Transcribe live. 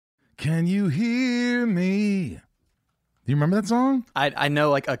Can you hear me? Do you remember that song? I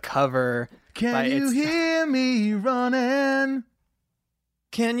know like a cover. Can you hear me running?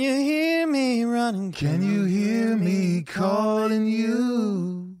 Can you hear me running? Can you hear me calling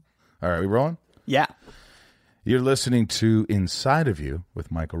you? All right, we rolling? Yeah. You're listening to Inside of You with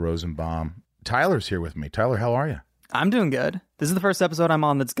Michael Rosenbaum. Tyler's here with me. Tyler, how are you? I'm doing good. This is the first episode I'm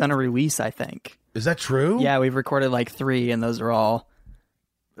on that's going to release, I think. Is that true? Yeah, we've recorded like 3, and those are all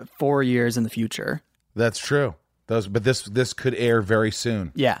 4 years in the future. That's true. But this could air very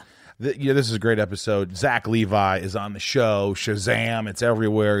soon. Yeah. This is a great episode. Zach Levi is on the show. Shazam! It's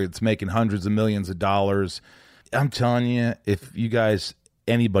everywhere. It's making hundreds of millions of dollars. I'm telling you, if you guys,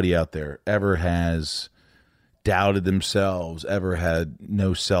 anybody out there, ever has doubted themselves, ever had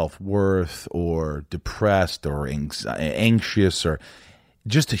no self-worth, or depressed, or anxious, or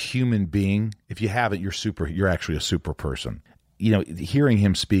just a human being, if you haven't, you're actually a super person. You know, hearing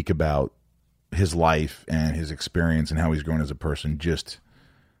him speak about his life and his experience and how he's grown as a person,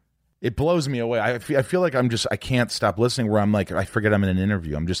 it blows me away. I feel like I can't stop listening, where I'm like, I forget I'm in an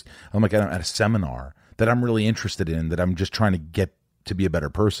interview. I'm like at a seminar that I'm really interested in, that I'm just trying to get to be a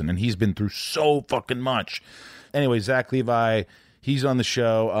better person. And he's been through so fucking much. Anyway, Zach Levi, he's on the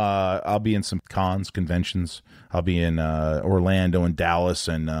show. I'll be in some conventions. I'll be in Orlando and Dallas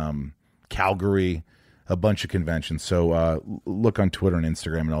and Calgary, a bunch of conventions. So look on Twitter and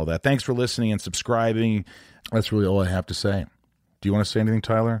Instagram and all that. Thanks for listening and subscribing. That's really all I have to say. Do you want to say anything,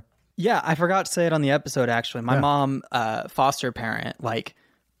 Tyler? Yeah, I forgot to say it on the episode, actually. My mom, foster parent, like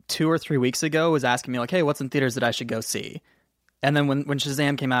 2 or 3 weeks ago, was asking me, like, hey, what's in theaters that I should go see? And then when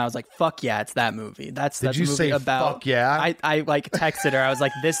Shazam came out, I was like, fuck yeah, it's that movie. That's Did you movie say about, fuck yeah? I like texted her. I was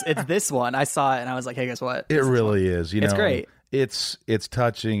like, it's this one. I saw it, and I was like, hey, guess what? It really is. It's great. It's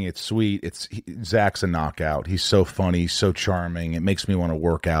touching. It's sweet. Zach's a knockout. He's so funny, so charming. It makes me want to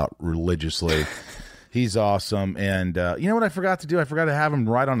work out religiously. He's awesome. And you know what I forgot to do? I forgot to have him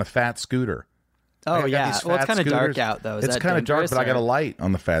ride on a fat scooter. Oh, yeah. Well, it's kind of dark out, though. It's kind of dark, but I got a light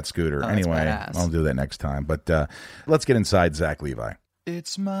on the fat scooter. Anyway, I'll do that next time. But let's get inside Zach Levi.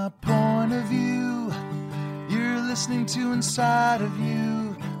 It's my point of view. You're listening to Inside of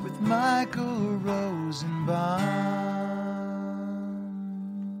You with Michael Rosenbaum.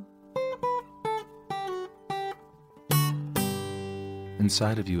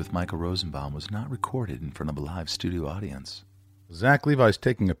 Inside of You with Michael Rosenbaum was not recorded in front of a live studio audience. Zach Levi's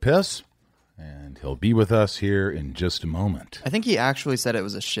taking a piss, and he'll be with us here in just a moment. I think he actually said it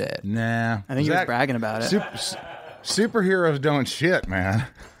was a shit. Nah. I think he was bragging about it. Superheroes don't shit, man.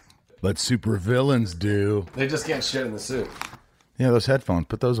 But supervillains do. They just can't shit in the suit. Yeah, those headphones.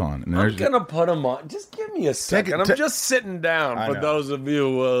 Put those on. And I'm going to put them on. Just give me a second. I'm just sitting down for those of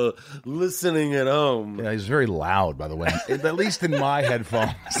you listening at home. Yeah, he's very loud, by the way. At least in my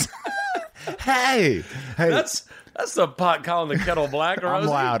headphones. Hey. That's the pot calling the kettle black. I'm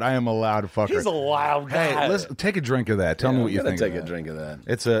loud. I am a loud fucker. He's a loud guy. Hey, listen, take a drink of that. Tell me what you think. Take a drink of that.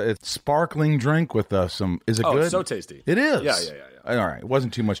 It's a sparkling drink with some. Is it good? Oh, so tasty. It is. Yeah. All right. It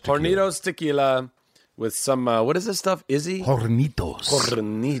wasn't too much tequila. Hornitos tequila with some, what is this stuff? Izzy? Hornitos.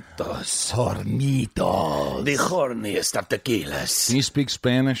 The horniest of tequilas. Can you speak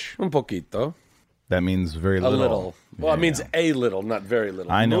Spanish? Un poquito. That means very A little. little. Well, it means a little, not very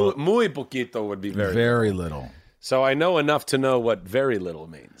little. I know. Muy poquito would be very little. So I know enough to know what very little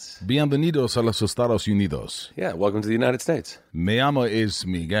means. Bienvenidos a los Estados Unidos. Yeah, welcome to the United States. Me llamo es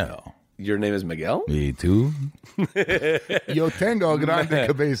Miguel. Your name is Miguel? ¿Y tú? Yo tengo grande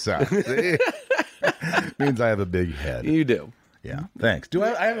cabeza. Means I have a big head. You do. Yeah, thanks. Do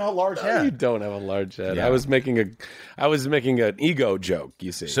I have a large head? You don't have a large head. Yeah. I was making an ego joke,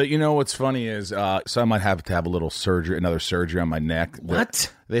 you see. So you know what's funny is so I might have to have another surgery on my neck.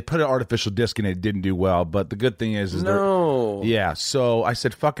 What? They put an artificial disc in it. It didn't do well, but the good thing is no. Yeah, so I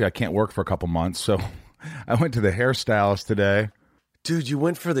said, fuck it, I can't work for a couple months. So I went to the hairstylist today. Dude, you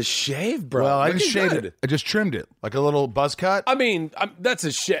went for the shave, bro. Well, I just shaved it. I just trimmed it. Like a little buzz cut. I mean, that's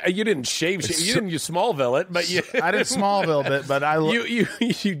a shave. You didn't shave. You didn't use Smallville it, but you... I didn't Smallville it, but I... You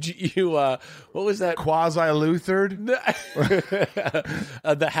what was that? Quasi-Luthered?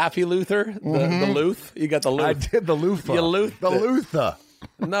 The Happy Luther? The Luth? You got the Luth. I did the Luther. You Luth. The Luther.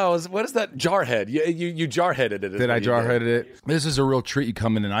 No, what is that? Jarhead. You jarheaded it. Did I jarheaded it? This is a real treat. You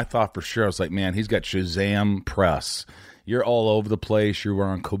come in, and I thought for sure, I was like, man, he's got Shazam press. You're all over the place. You were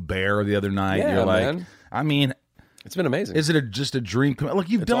on Colbert the other night. Yeah, you're like, man. I mean, it's been amazing. Is it just a dream? Look,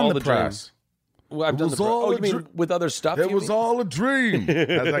 you've done the press. Well, I've done the press. Oh, you mean with other stuff? It was all a dream. How's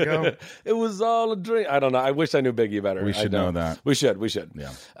that go? It was all a dream. I don't know. I wish I knew Biggie better. We should know that. We should. Yeah.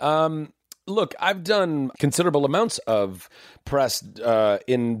 Look, I've done considerable amounts of press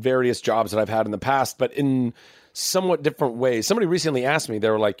in various jobs that I've had in the past, but in somewhat different ways. Somebody recently asked me, they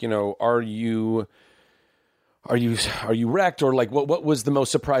were like, are you wrecked, or like what was the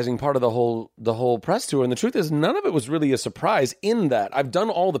most surprising part of the whole press tour? And the truth is, none of it was really a surprise. In that I've done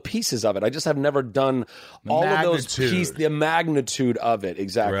all the pieces of it, I just have never done all of those pieces, the magnitude of it.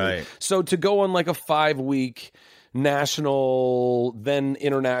 Exactly. Right. So to go on like a 5-week national, then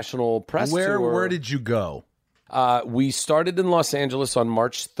international press tour. Where did you go? We started in Los Angeles on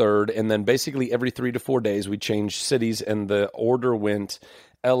March 3rd, and then basically every 3 to 4 days we changed cities, and the order went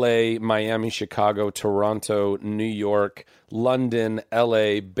LA, Miami, Chicago, Toronto, New York, London,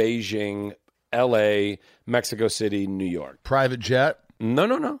 LA, Beijing, LA, Mexico City, New York. Private jet?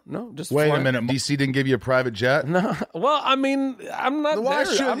 No. Just wait a minute. DC didn't give you a private jet? No. Well, I mean, I'm not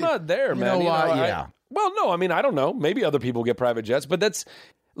there. I'm not there, man. You know what? Yeah. Well, no, I mean, I don't know. Maybe other people get private jets, but that's...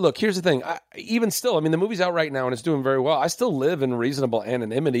 Look, here's the thing. Even still, I mean, the movie's out right now and it's doing very well. I still live in reasonable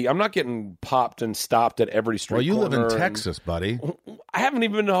anonymity. I'm not getting popped and stopped at every street corner. Well, you live in Texas, buddy. I haven't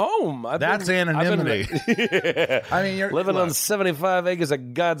even been home. That's anonymity. I mean, you're living on 75 acres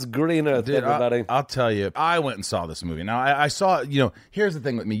of God's green earth, dude, everybody. I'll tell you, I went and saw this movie. Now, I saw, here's the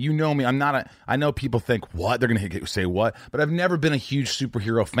thing with me. You know me. I know people think, what? They're going to say what? But I've never been a huge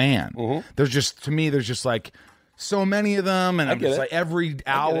superhero fan. Mm-hmm. There's just like... so many of them, and it's like every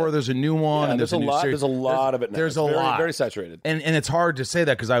hour there's a new one. Yeah, and there's a lot. There's a lot of it now. There's a lot. Very saturated. And it's hard to say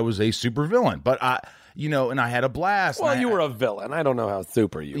that because I was a super villain, but and I had a blast. Well, you were a villain. I don't know how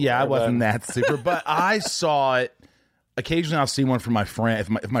super you were. Yeah, I wasn't that super, but I saw it. Occasionally, I'll see one from my friend.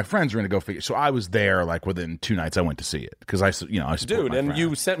 If my friends are going to go figure, so I was there like within 2 nights. I went to see it because I support my and friend.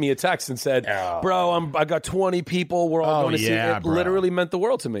 You sent me a text and said, "Bro, I got 20 people. We're all going to see it." Bro. Literally meant the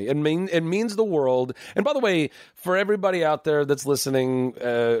world to me. It means the world. And by the way, for everybody out there that's listening,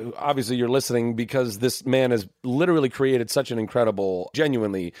 obviously you're listening because this man has literally created such an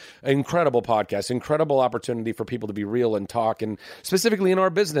genuinely incredible podcast, incredible opportunity for people to be real and talk, and specifically in our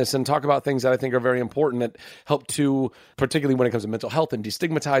business and talk about things that I think are very important that help to. Particularly when it comes to mental health and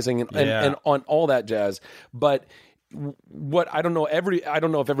destigmatizing and on all that jazz. But what I don't know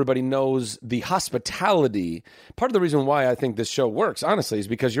if everybody knows the hospitality. Part of the reason why I think this show works, honestly, is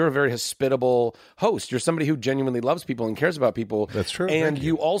because you're a very hospitable host. You're somebody who genuinely loves people and cares about people. That's true. And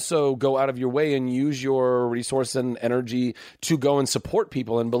you also go out of your way and use your resource and energy to go and support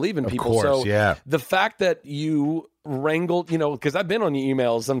people and believe in people. Of course, so the fact that you wrangled, because I've been on your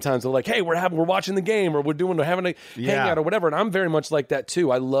emails sometimes. They're like, "Hey, we're watching the game, or we're having a hangout, or whatever." And I'm very much like that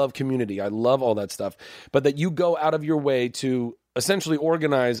too. I love community. I love all that stuff. But that you go out of your way to essentially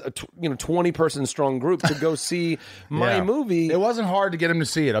organize a 20-person strong group to go see my movie. It wasn't hard to get them to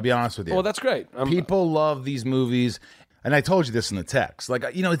see it. I'll be honest with you. Well, that's great. People love these movies. And I told you this in the text. Like,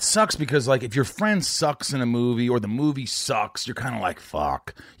 it sucks because, like, if your friend sucks in a movie or the movie sucks, you're kind of like,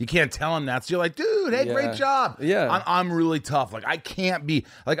 fuck. You can't tell him that. So you're like, dude, hey, great job. Yeah. I'm really tough. Like, I can't be,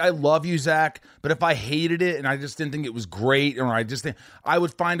 like, I love you, Zach, but if I hated it and I just didn't think it was great, or I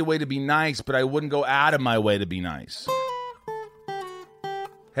would find a way to be nice, but I wouldn't go out of my way to be nice.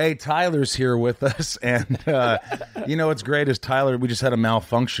 Hey, Tyler's here with us, and what's great is Tyler, we just had a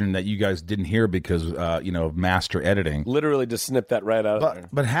malfunction that you guys didn't hear because, of master editing. Literally just snipped that right out of there.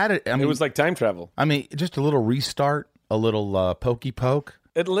 But had it, it was like time travel. I mean, just a little restart, a little pokey poke.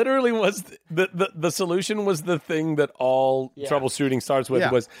 It literally was, the solution was the thing that all troubleshooting starts with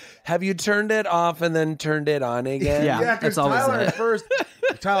was, have you turned it off and then turned it on again? Yeah, that's always Tyler it. At first,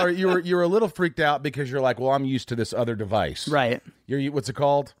 Tyler, you were a little freaked out because you're like, well, I'm used to this other device. Right. What's it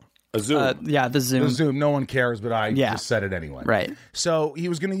called? A Zoom. The Zoom. The Zoom. No one cares, but I just said it anyway. Right. So he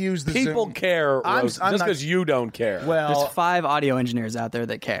was going to use the People Zoom. care, Rose, just because you don't care. Well, there's 5 audio engineers out there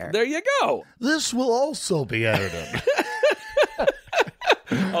that care. There you go. This will also be edited.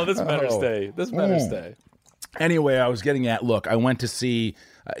 Oh, this better stay. This better stay. Anyway, I was getting at, look, I went to see,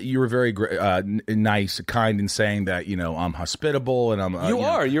 you were very nice, kind in saying that, I'm hospitable and I'm,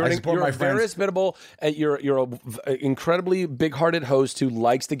 You're very hospitable. You're an incredibly big-hearted host who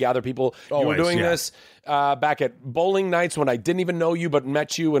likes to gather people. Always, you were doing this back at bowling nights when I didn't even know you, but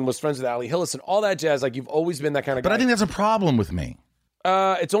met you and was friends with Allie Hillis and all that jazz. Like, you've always been that kind of guy. But I think that's a problem with me.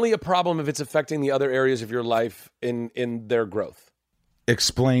 It's only a problem if it's affecting the other areas of your life in their growth.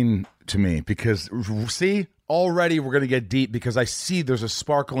 Explain to me, because see, already we're going to get deep because I see there's a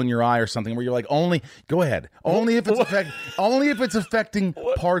sparkle in your eye or something where you're like, go ahead. Only if it's affecting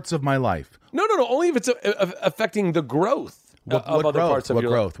parts of my life. No. Only if it's affecting the growth of other parts of your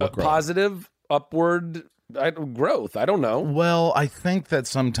life. What growth? Positive, upward growth. I don't know. Well, I think that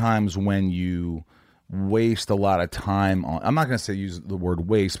sometimes when you waste a lot of time on, I'm not going to say use the word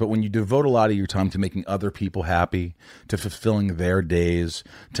waste, but when you devote a lot of your time to making other people happy, to fulfilling their days,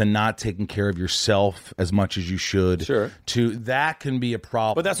 to not taking care of yourself as much as you should, that can be a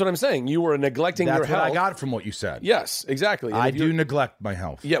problem. But that's what I'm saying. You were neglecting your health. That's what I got from what you said. Yes, exactly. I do neglect my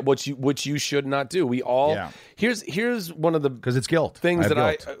health. Yeah, which you should not do. We all. Yeah. Here's one of the because it's guilt things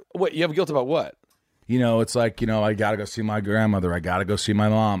what you have guilt about what? You know, it's like, I got to go see my grandmother. I got to go see my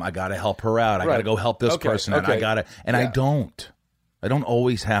mom. I got to help her out. I got to go help this person. And I got to, I don't. I don't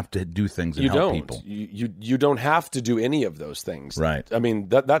always have to do things and help people. You don't have to do any of those things. Right. I mean,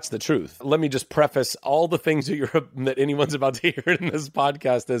 that's the truth. Let me just preface all the things that anyone's about to hear in this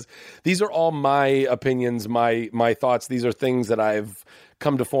podcast is these are all my opinions, my thoughts. These are things that I've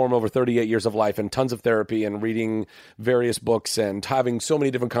come to form over 38 years of life and tons of therapy and reading various books and having so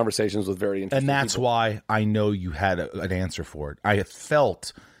many different conversations with very interesting people. And that's why I know you had an answer for it. I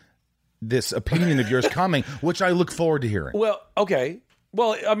felt this opinion of yours coming, which I look forward to hearing. Well, okay.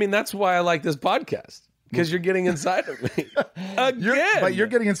 Well, I mean, that's why I like this podcast. Because you're getting inside of me. Again. But you're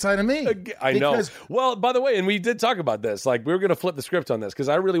getting inside of me. I know. Well, by the way, and we did talk about this. Like, we were going to flip the script on this because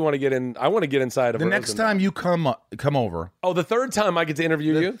I really want to get in. I want to get inside of the next time you come over. Oh, the third time I get to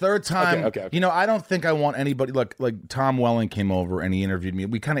interview you? The third time. Okay. I don't think I want anybody. Like Tom Welling came over and he interviewed me.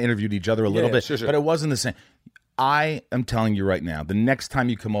 We kind of interviewed each other a little bit. Sure. But it wasn't the same. I am telling you right now, the next time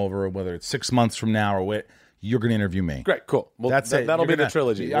you come over, whether it's 6 months from now or what, you're going to interview me. Great, cool. Well, that's it. That'll be the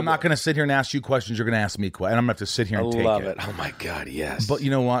trilogy. I'm not going to sit here and ask you questions. You're going to ask me questions. And I'm going to have to sit here and take it. I love it. Oh, my God, yes. But you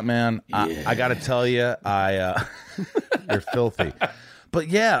know what, man? Yeah. I got to tell you, you're filthy. But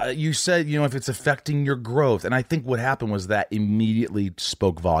yeah, you said, if it's affecting your growth. And I think what happened was that immediately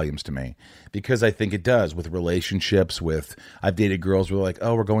spoke volumes to me. Because I think it does with relationships, I've dated girls who are like,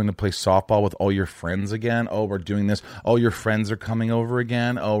 oh, we're going to play softball with all your friends again. Oh, we're doing this. Oh, your friends are coming over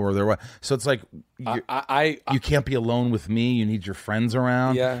again. Oh, or they're so it's like you can't be alone with me. You need your friends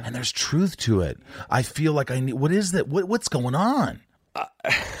around. Yeah. And there's truth to it. I feel like what is that? What's going on?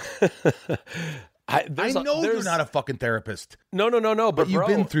 I know you're not a fucking therapist. No. But you've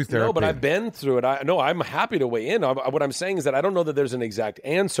been through therapy. No, but I've been through it. I'm happy to weigh in. What I'm saying is that I don't know that there's an exact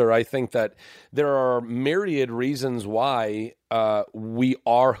answer. I think that there are myriad reasons why we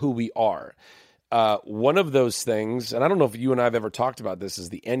are who we are. One of those things, and I don't know if you and I have ever talked about this, is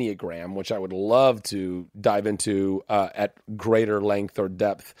the Enneagram, which I would love to dive into at greater length or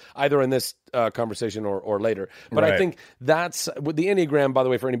depth, either in this conversation or later. But right. I think that's the Enneagram, by the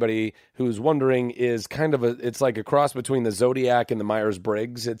way, for anybody who's wondering, is kind of it's like a cross between the Zodiac and the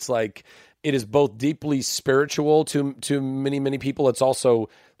Myers-Briggs. It's like it is both deeply spiritual to many, many people. It's also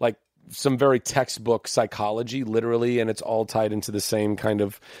like some very textbook psychology, literally, and it's all tied into the same kind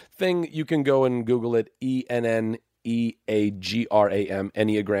of thing. You can go and Google it, ENNEAGRAM,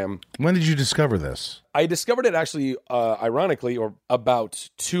 Enneagram. When did you discover this? I discovered it actually, ironically, or about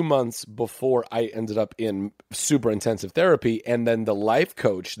 2 months before I ended up in super intensive therapy. And then the life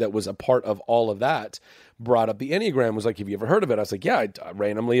coach that was a part of all of that brought up the Enneagram, was like, have you ever heard of it? I was like, yeah,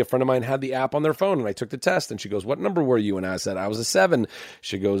 randomly a friend of mine had the app on their phone and I took the test, and she goes, what number were you? And I said, I was a 7.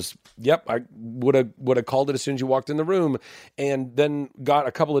 She goes, yep, I would have called it as soon as you walked in the room. And then got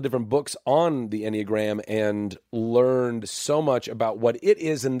a couple of different books on the Enneagram and learned so much about what it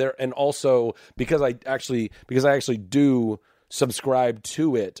is in there. And also because I actually do subscribe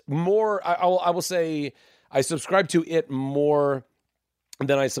to it more. I will say I subscribe to it more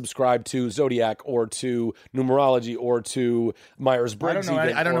than I subscribe to Zodiac or to numerology or to Myers-Briggs.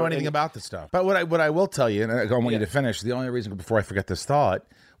 I don't know anything about this stuff. But what I will tell you, and I want you to finish, the only reason before I forget this thought,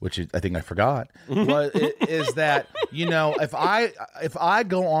 which I think I forgot, is that, if I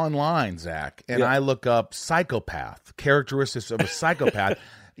go online, Zach, and I look up psychopath, characteristics of a psychopath,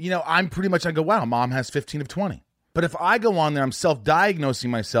 I'm pretty much, I go, wow, mom has 15 of 20. But if I go on there, I'm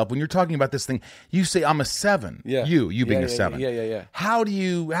self-diagnosing myself. When you're talking about this thing, you say I'm a 7. Yeah. You being a 7. Yeah. How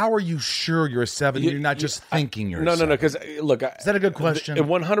are you sure you're a 7? You're not just thinking you're a 7. No. Because look, is that a good question?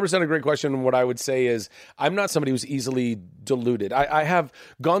 100% a great question. What I would say is I'm not somebody who's easily deluded. I have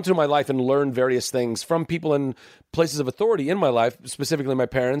gone through my life and learned various things from people in places of authority in my life, specifically my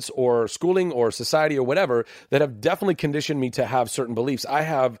parents or schooling or society or whatever, that have definitely conditioned me to have certain beliefs. I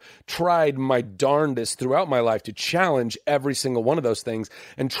have tried my darndest throughout my life to challenge every single one of those things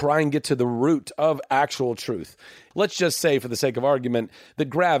and try and get to the root of actual truth. Let's just say, for the sake of argument, that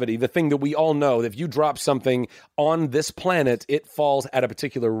gravity, the thing that we all know, that if you drop something on this planet, it falls at a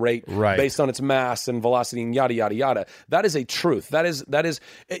particular rate based on its mass and velocity and yada, yada, yada. That is a truth. That is,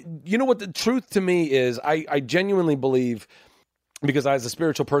 you know what the truth to me is? I genuinely believe because as a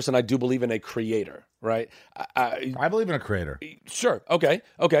spiritual person, I do believe in a creator, right? I believe in a creator. Sure. Okay.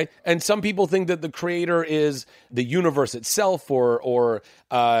 And some people think that the creator is the universe itself, or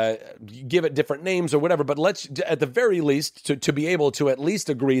give it different names or whatever. But let's, at the very least, to be able to at least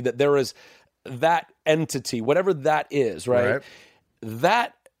agree that there is that entity, whatever that is, right?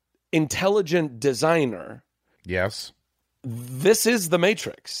 That intelligent designer. Yes. This is the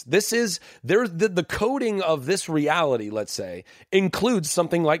Matrix. This is the coding of this reality, let's say, includes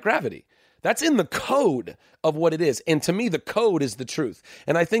something like gravity. That's in the code of what it is. And to me, the code is the truth.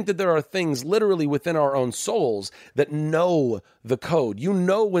 And I think that there are things literally within our own souls that know the code. You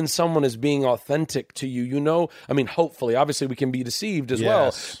know when someone is being authentic to you. You know, I mean, hopefully, obviously we can be deceived as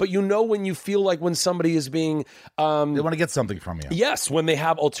well. But you know when you feel like when somebody is being... they want to get something from you. Yes, when they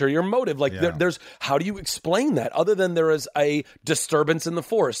have ulterior motive. Like there's... How do you explain that? Other than there is a disturbance in the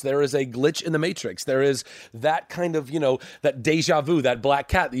force. There is a glitch in the Matrix. There is that kind of, that deja vu, that black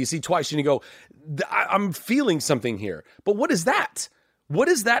cat that you see twice and you go, I'm feeling something here. But what is that? What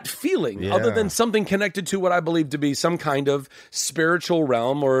is that feeling other than something connected to what I believe to be some kind of spiritual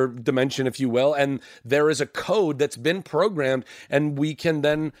realm or dimension, if you will? And there is a code that's been programmed and we can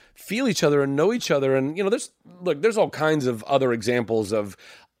then feel each other and know each other. And, there's all kinds of other examples of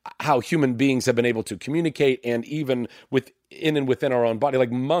how human beings have been able to communicate, and even within our own body,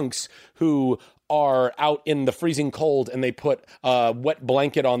 like monks who are out in the freezing cold and they put a wet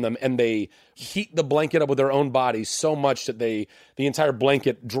blanket on them and they heat the blanket up with their own bodies so much that the entire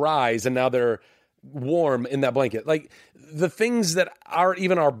blanket dries and now they're warm in that blanket. Like the things that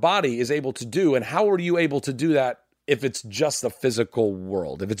even our body is able to do. And how are you able to do that if it's just a physical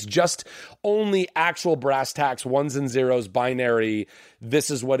world? If it's just only actual brass tacks, ones and zeros, binary, this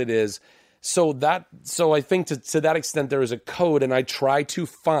is what it is. So I think to that extent there is a code, and I try to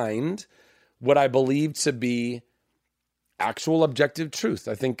find what I believe to be actual objective truth.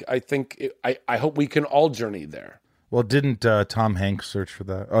 I hope we can all journey there. Well, didn't Tom Hanks search for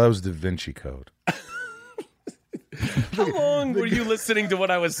that? Oh, that was Da Vinci Code. How long were you listening to what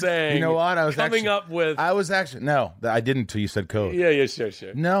I was saying? You know what? I was no, I didn't until you said code. Yeah, sure.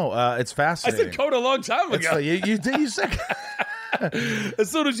 No, it's fascinating. I said code a long time ago. You said.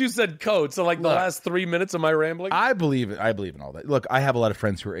 As soon as you said code, so the last 3 minutes of my rambling. I believe in all that. Look, I have a lot of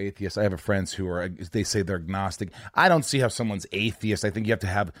friends who are atheists. I have friends who they say they're agnostic. I don't see how someone's atheist. I think you have to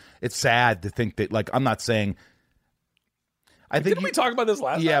have. It's sad to think that. I'm not saying. Didn't we talk about this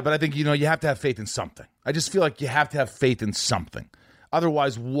last time? Yeah, but I think you have to have faith in something. I just feel like you have to have faith in something.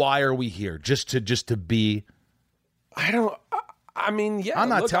 Otherwise, why are we here? Just to be. I don't. I mean, yeah. I'm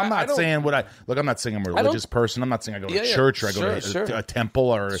not saying I'm a religious person. I'm not saying I go to church or I go to a temple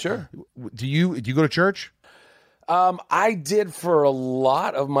or. Sure. Do you go to church? I did for a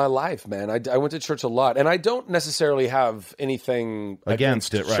lot of my life, man. I went to church a lot, and I don't necessarily have anything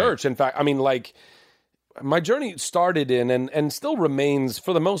against it. Right. Church, in fact, I mean, my journey started in and still remains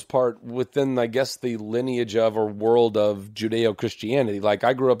for the most part within, I guess, the lineage of or world of Judeo-Christianity.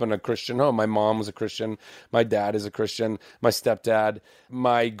 I grew up in a Christian home. My mom was a Christian. My dad is a Christian. My stepdad,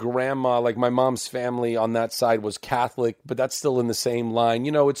 my grandma, my mom's family on that side was Catholic, but that's still in the same line.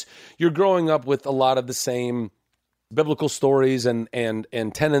 You're growing up with a lot of the same biblical stories and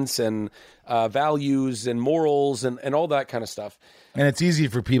tenets and values and morals and all that kind of stuff. And it's easy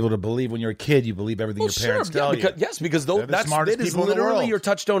for people to believe when you're a kid. You believe everything your parents tell you. Yes, because that is literally your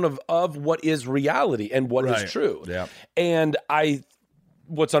touchstone of what is reality and what is true. Yeah. And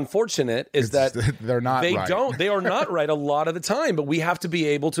what's unfortunate is that they're not. They don't. They are not right a lot of the time. But we have to be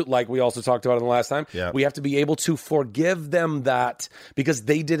able to, like we also talked about in the last time. Yeah. We have to be able to forgive them that because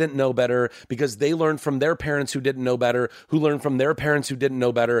they didn't know better, because they learned from their parents who didn't know better, who learned from their parents who didn't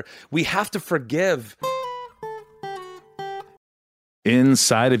know better. We have to forgive.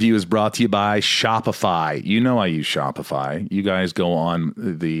 Inside of You is brought to you by Shopify. You know I use Shopify. You guys go on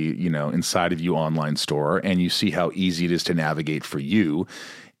the, Inside of You online store and you see how easy it is to navigate for you.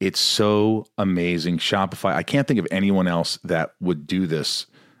 It's so amazing. Shopify, I can't think of anyone else that would do this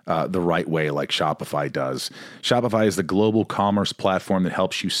the right way like Shopify does. Shopify is the global commerce platform that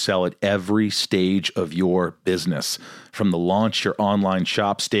helps you sell at every stage of your business. From the launch your online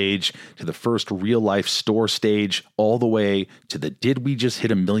shop stage to the first real life store stage, all the way to the did we just hit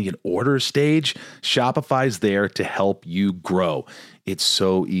 1 million orders stage, Shopify's there to help you grow. It's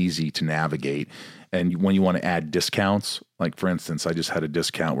so easy to navigate. And when you want to add discounts, like for instance, I just had a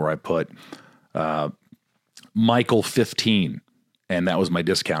discount where I put Michael 15. And that was my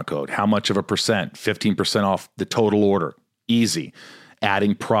discount code. How much of a percent? 15% off the total order. Easy.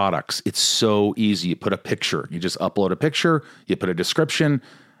 Adding products. It's so easy. You put a picture. You just upload a picture. You put a description.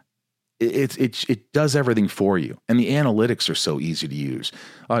 It does everything for you. And the analytics are so easy to use.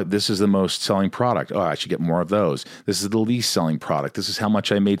 This is the most selling product. I should get more of those. This is the least selling product. This is how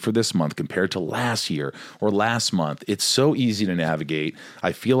much I made for this month compared to last year or last month. It's so easy to navigate.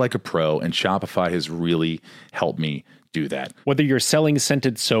 I feel like a pro, and Shopify has really helped me do that. Whether you're selling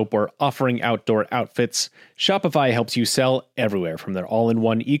scented soap or offering outdoor outfits, Shopify helps you sell everywhere, from their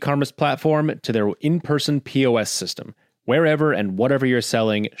all-in-one e-commerce platform to their in-person POS system. Wherever and whatever you're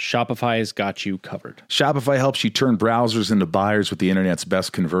selling, Shopify's got you covered. Shopify helps you turn browsers into buyers with the internet's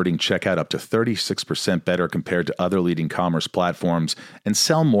best converting checkout, up to 36% better compared to other leading commerce platforms, and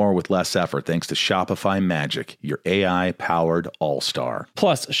sell more with less effort thanks to Shopify Magic, your AI-powered all-star.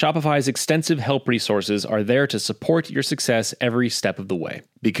 Plus, Shopify's extensive help resources are there to support your success every step of the way.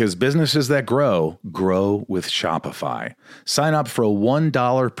 Because businesses that grow with Shopify. Sign up for a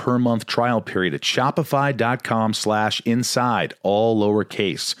 $1 per month trial period at shopify.com/inside, all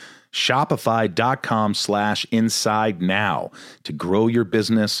lowercase. Shopify.com/inside now to grow your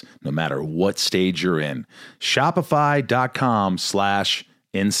business no matter what stage you're in.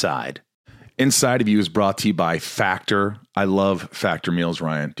 Shopify.com/inside. Inside of You is brought to you by Factor. I love Factor meals,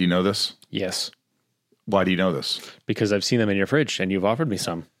 Ryan. Do you know this? Yes. Why do you know this? Because I've seen them in your fridge and you've offered me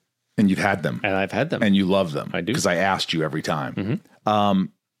some. And you've had them. And I've had them. And you love them. I do. Because I asked you every time. Mm-hmm.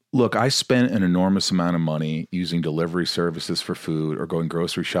 Look, I spent an enormous amount of money using delivery services for food, or going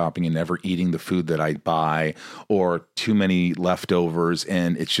grocery shopping and never eating the food that I buy, or too many leftovers.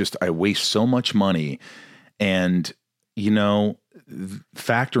 And it's just, I waste so much money. And, you know,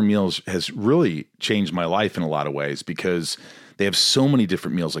 Factor Meals has really changed my life in a lot of ways, because they have so many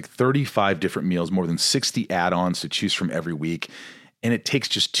different meals, like 35 different meals, more than 60 add-ons to choose from every week. And it takes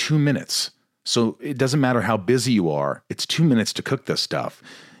just 2 minutes. So it doesn't matter how busy you are. It's 2 minutes to cook this stuff.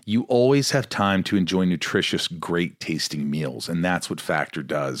 You always have time to enjoy nutritious, great tasting meals. And that's what Factor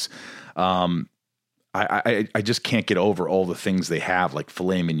does. I just can't get over all the things they have, like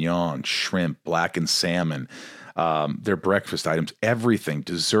filet mignon, shrimp, blackened salmon, their breakfast items, everything,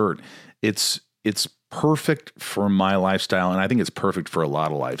 dessert. It's perfect for my lifestyle, and I think it's perfect for a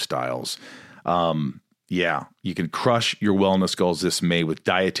lot of lifestyles. Yeah, you can crush your wellness goals this May with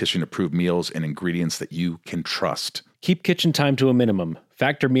dietitian-approved meals and ingredients that you can trust. Keep kitchen time to a minimum.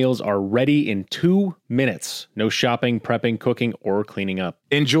 Factor meals are ready in 2 minutes. No shopping, prepping, cooking, or cleaning up.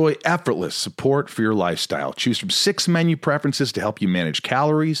 Enjoy effortless support for your lifestyle. Choose from 6 menu preferences to help you manage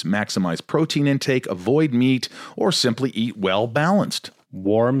calories, maximize protein intake, avoid meat, or simply eat well balanced.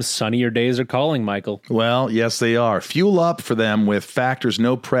 Warm, sunnier days are calling, Michael. Well, yes, they are. Fuel up for them with Factor's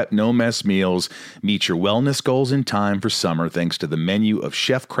no prep, no mess meals. Meet your wellness goals in time for summer thanks to the menu of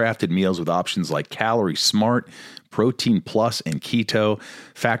chef-crafted meals with options like Calorie Smart, Protein Plus, and Keto.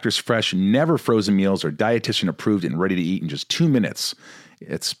 Factor's fresh, never frozen meals are dietitian approved and ready to eat in just 2 minutes.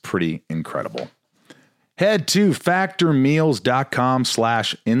 It's pretty incredible. Head to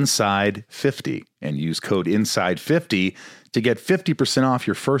factormeals.com/inside50 and use code inside50 to get 50% off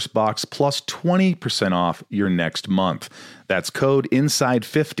your first box plus 20% off your next month. That's code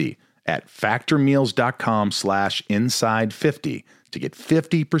inside50 at factormeals.com/inside50 to get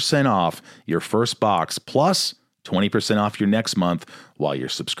 50% off your first box plus 20% off your next month while your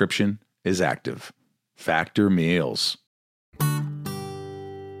subscription is active. Factor Meals.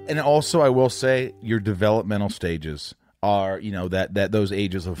 And also, I will say, your developmental stages are, you know, that those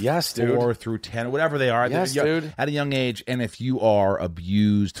ages of 4 through 10, whatever they are, Yes, dude. at a young age. And if you are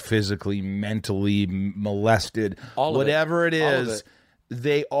abused physically, mentally, molested, whatever it is,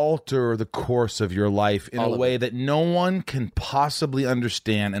 they alter the course of your life in a way that no one can possibly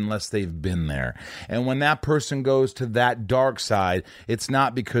understand unless they've been there. And when that person goes to that dark side, it's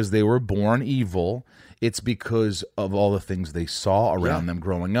not because they were born evil. It's because of all the things they saw around them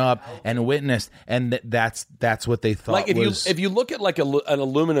growing up and witnessed, and that's what they thought. Like if you look at like an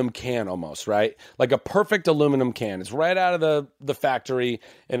aluminum can, almost, right, like a perfect aluminum can. It's right out of the factory,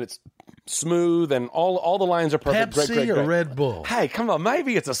 and it's smooth, and all the lines are perfect. Pepsi great. or Red Bull? Hey, come on,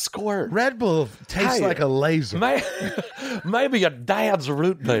 maybe it's a squirt. Red Bull tastes like a laser. Maybe a dad's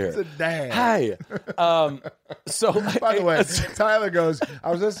root beer. It's a dad. Hey, so by the way, Tyler goes,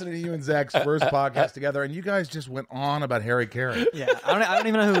 I was listening to you and Zach's first podcast together, and you guys just went on about Harry Carey. Yeah, I don't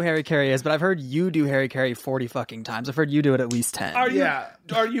even know who Harry Carey is, but I've heard you do Harry Carey 40 fucking times. I've heard you do it at least 10. Are you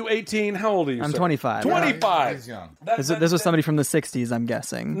 18? How old are you? I'm sir? 25. 25. He's young. This was somebody from the 60s, I'm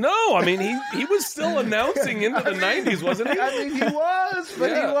guessing. No, I mean he was still announcing into the 90s, wasn't he? I mean, he was, but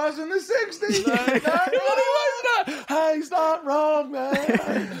he was in the 60s. Hey, he's not wrong,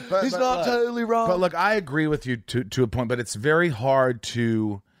 man. He's not totally wrong. But look, I agree with you to a point, but it's very hard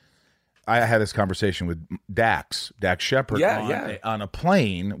to I had this conversation with Dax Shepard on a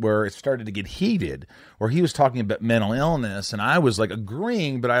plane where it started to get heated, where he was talking about mental illness, and I was like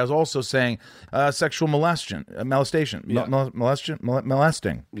agreeing, but I was also saying sexual molestation.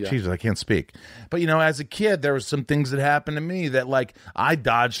 Jesus, I can't speak. But as a kid, there was some things that happened to me that like I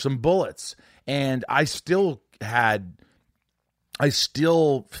dodged some bullets, and I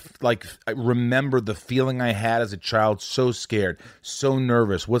remember the feeling I had as a child, so scared, so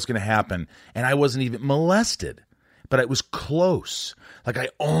nervous, what's going to happen? And I wasn't even molested, but it was close. Like I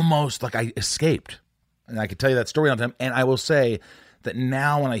escaped. And I could tell you that story all the time. And I will say that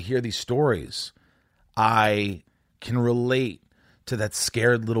now when I hear these stories, I can relate to that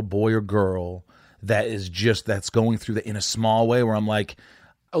scared little boy or girl that's going through that in a small way, where I'm like,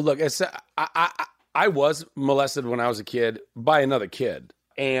 oh, look, I was molested when I was a kid by another kid,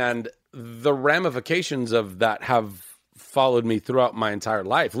 and the ramifications of that have followed me throughout my entire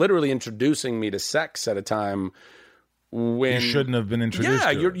life, literally introducing me to sex at a time when... You shouldn't have been introduced to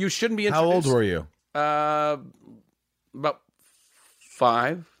it. You shouldn't be introduced. How old were you? About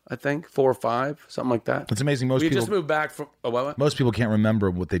 5, I think, 4 or 5, something like that. It's amazing. We just moved back from... what? Most people can't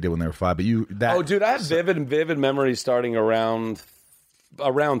remember what they did when they were 5, but you... Oh, dude, I have vivid memories starting around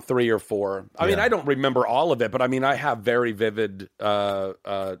 3 or 4. I mean, I don't remember all of it, but I mean, I have very vivid,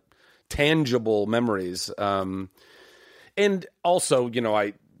 tangible memories. And also,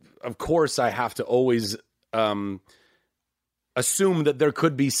 of course, I have to always assume that there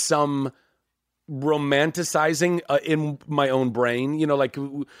could be some romanticizing in my own brain.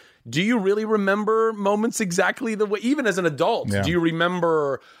 Do you really remember moments exactly the way, even as an adult? Yeah. Do you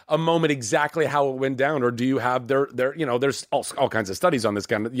remember a moment exactly how it went down, or do you have there's all kinds of studies on this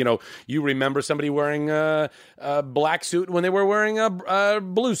kind of, you remember somebody wearing a black suit when they were wearing a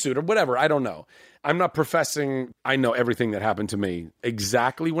blue suit or whatever. I don't know. I'm not professing I know everything that happened to me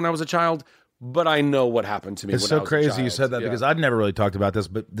exactly when I was a child, but I know what happened to me. It's so crazy you said that, because I'd never really talked about this,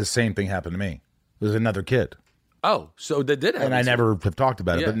 but the same thing happened to me. It was another kid. Oh, so that did happen. And I never have talked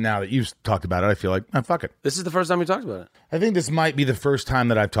about it, but now that you've talked about it, I feel like, fuck it. This is the first time we talked about it. I think this might be the first time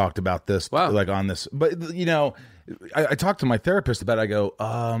that I've talked about this, like on this. But, I talked to my therapist about it. I go,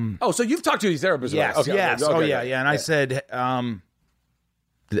 Oh, so you've talked to these therapists yes, about it. yes. Okay, yeah. And I said,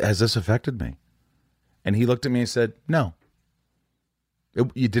 has this affected me? And he looked at me and said, no.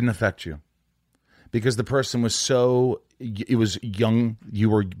 It didn't affect you. Because the person was it was young.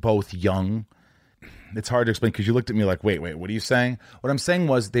 You were both young. It's hard to explain because you looked at me like, wait, what are you saying? What I'm saying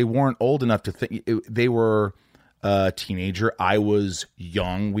was they weren't old enough to think. They were a teenager. I was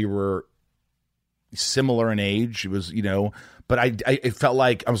young. We were similar in age. It was, but I felt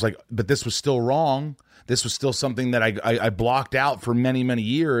like, I was like, but this was still wrong. This was still something that I blocked out for many, many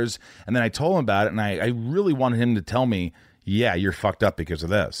years. And then I told him about it, and I really wanted him to tell me, yeah, you're fucked up because of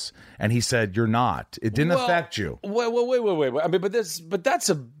this. And he said, you're not. It didn't affect you. Wait. I mean, but that's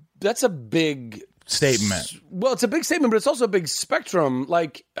a big statement. Well, it's a big statement, but it's also a big spectrum.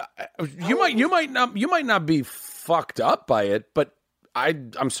 Like you might not be fucked up by it, but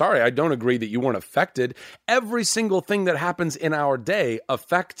I'm sorry, I don't agree that you weren't affected. Every single thing that happens in our day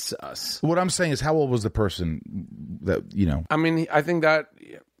affects us. What I'm saying is, how old was the person that, I mean, I think that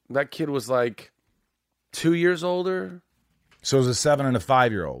kid was like 2 years older. So it was a 7 and a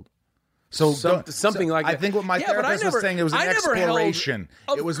 5-year-old. So something like that. I think what my therapist was saying, it was an exploration.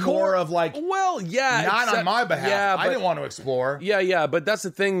 It was more of like, not on my behalf. Yeah, I didn't want to explore. Yeah. But that's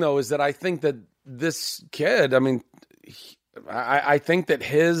the thing, though, is that I think that this kid, I mean, I think that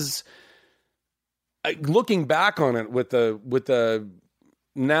his looking back on it with the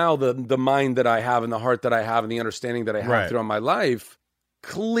now the mind that I have and the heart that I have and the understanding that I have throughout my life,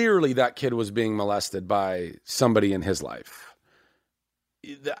 clearly that kid was being molested by somebody in his life.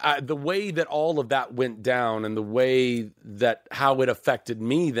 The way that all of that went down and the way that how it affected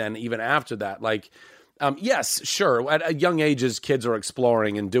me then, even after that, like, yes, sure. At young ages, kids are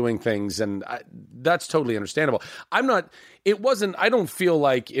exploring and doing things, and that's totally understandable. I don't feel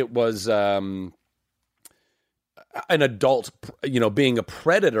like it was an adult, being a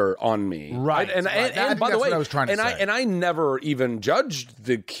predator on me. Right. And by the way, what I was trying to say. And I never even judged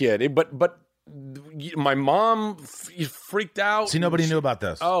the kid, but my mom freaked out. See, nobody knew about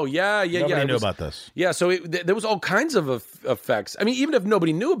this. Oh, yeah. Nobody knew about this. Yeah, so there was all kinds of effects. I mean, even if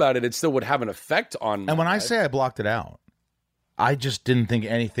nobody knew about it, it still would have an effect on me. And when I say I blocked it out, I just didn't think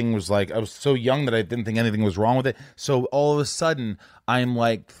anything was like, I was so young that I didn't think anything was wrong with it. So all of a sudden, I'm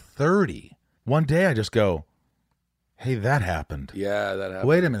like 30. One day I just go, hey, that happened. Yeah, that happened.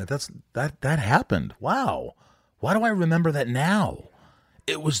 Wait a minute, that happened. Wow. Why do I remember that now?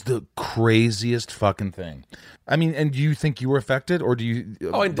 It was the craziest fucking thing. I mean, and do you think you were affected, or do you?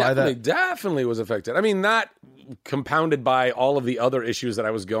 Oh, I definitely was affected. I mean, not compounded by all of the other issues that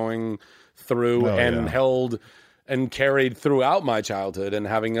I was going through held and carried throughout my childhood, and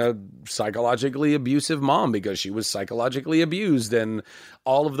having a psychologically abusive mom because she was psychologically abused, and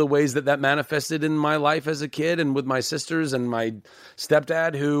all of the ways that manifested in my life as a kid, and with my sisters and my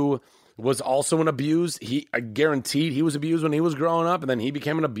stepdad, who was also an abused. I guaranteed he was abused when he was growing up, and then he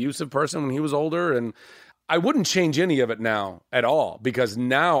became an abusive person when he was older. And I wouldn't change any of it now at all, because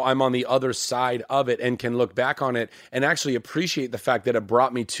now I'm on the other side of it and can look back on it and actually appreciate the fact that it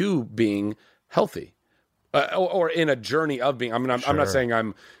brought me to being healthy. Or in a journey of being. I mean, I'm not saying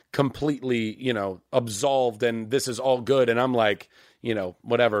I'm completely, absolved and this is all good and I'm like,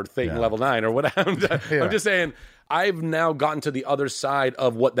 whatever, Thetan level 9 or whatever. I'm just saying I've now gotten to the other side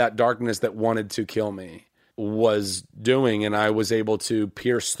of what that darkness that wanted to kill me was doing, and I was able to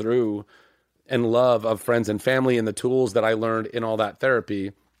pierce through and love of friends and family and the tools that I learned in all that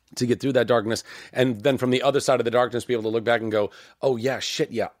therapy to get through that darkness. And then from the other side of the darkness, be able to look back and go, oh yeah, shit,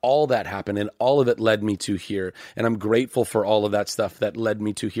 yeah, all that happened and all of it led me to here. And I'm grateful for all of that stuff that led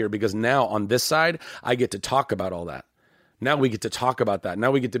me to here, because now on this side, I get to talk about all that. Now we get to talk about that. Now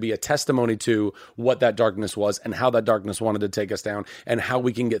we get to be a testimony to what that darkness was and how that darkness wanted to take us down and how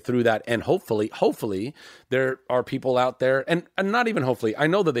we can get through that. And hopefully there are people out there, and not even hopefully, I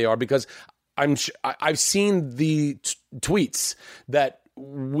know that they are, because I've seen the tweets that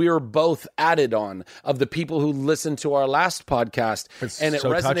we're both added on of the people who listened to our last podcast, and it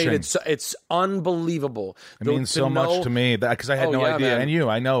resonated. So it's unbelievable. It means so much to me, because I had no idea, man. And you,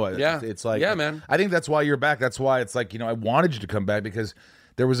 I know it. Yeah, it's like, yeah, man. I think that's why you're back. That's why it's like, I wanted you to come back, because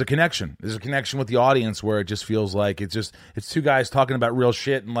there was a connection. There's a connection with the audience where it just feels like it's two guys talking about real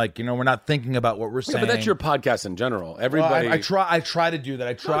shit, and like, we're not thinking about what we're saying. But that's your podcast in general. Everybody, well, I try to do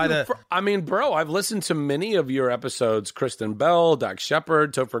that. I mean, bro, I've listened to many of your episodes. Kristen Bell, Dax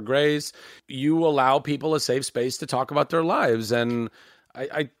Shepard, Topher Grace. You allow people a safe space to talk about their lives, and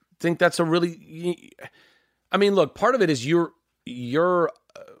I think that's a really. I mean, look, part of it is you're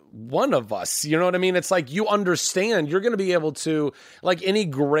one of us, you know what I mean? It's like, you understand, you're going to be able to, like any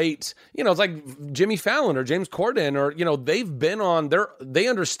great, it's like Jimmy Fallon or James Corden, or, they've been on they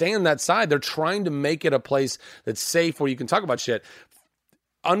understand that side. They're trying to make it a place that's safe where you can talk about shit.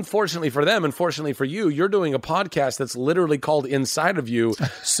 Unfortunately for them, unfortunately for you, you're doing a podcast that's literally called Inside of You.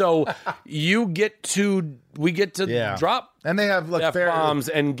 So we get to drop, and they have like F-bombs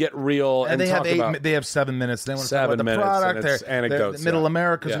and get real, and they have 7 minutes. They want to talk about the product. Their anecdotes. Middle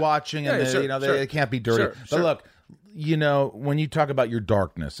America's watching, and they can't be dirty. But look, when you talk about your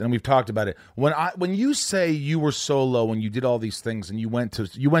darkness, and we've talked about it, when you say you were so low when you did all these things, and you went to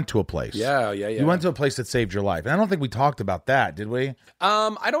a place, you went to a place that saved your life, and I don't think we talked about that, did we?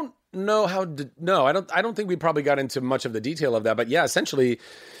 I don't know how. I don't think we probably got into much of the detail of that, but yeah, essentially,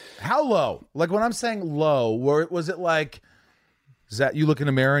 how low? Like, when I'm saying low, was it like, is that you look in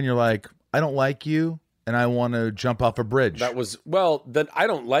a mirror and you're like, I don't like you, and I want to jump off a bridge? That I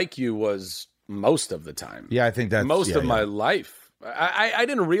don't like you was most of the time. Yeah, I think that's most of my life. I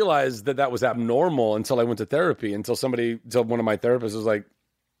didn't realize that was abnormal until I went to therapy, until one of my therapists was like,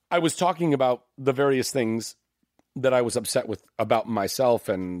 I was talking about the various things that I was upset with about myself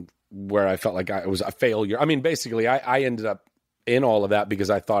and where I felt like I was a failure. I mean, basically, I ended up in all of that because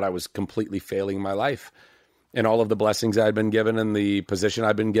I thought I was completely failing my life and all of the blessings I had been given and the position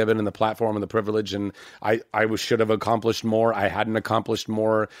I'd been given and the platform and the privilege. And I should have accomplished more. I hadn't accomplished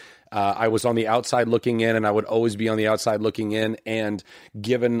more. I was on the outside looking in, and I would always be on the outside looking in, and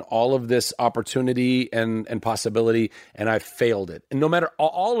given all of this opportunity and possibility, and I failed it. And no matter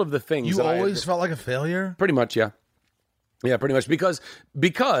all of the things, you always felt like a failure? Pretty much, yeah. Yeah, pretty much. Because,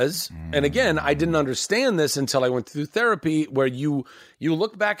 and again, I didn't understand this until I went through therapy, where you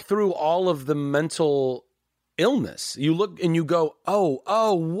look back through all of the mental illness. You look and you go,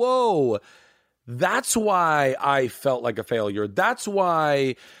 oh, whoa. That's why I felt like a failure. That's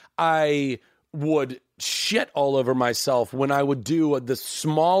why I would shit all over myself when I would do the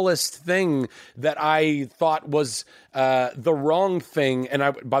smallest thing that I thought was the wrong thing. And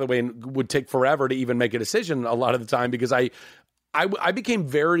I, by the way, would take forever to even make a decision a lot of the time, because I became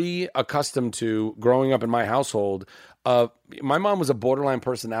very accustomed to growing up in my household. My mom was a borderline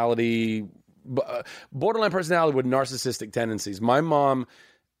personality with narcissistic tendencies. My mom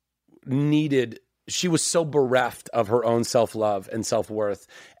she was so bereft of her own self-love and self-worth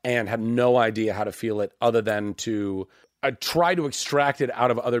and had no idea how to feel it other than to try to extract it out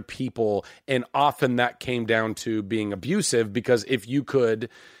of other people. And often that came down to being abusive, because if you could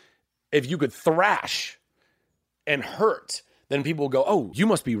thrash and hurt then people will go, oh, you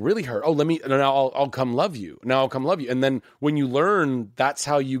must be really hurt. Oh, now I'll come love you. Now I'll come love you. And then when you learn that's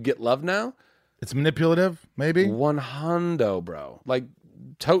how you get love now, It's manipulative, maybe? 100, bro. Like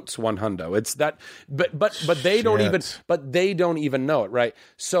totes 100. It's that, but they don't even, know it, right?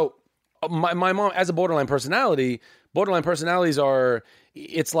 So my mom, as a borderline personalities are,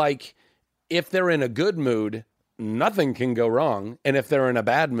 it's like if they're in a good mood, nothing can go wrong, and if they're in a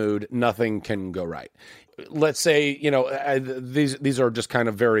bad mood, nothing can go right. Let's say, these are just kind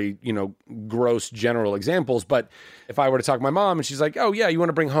of very, gross general examples, but if I were to talk to my mom and she's like, oh yeah, you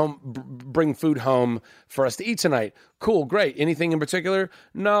want to bring food home for us to eat tonight? Cool, great. Anything in particular?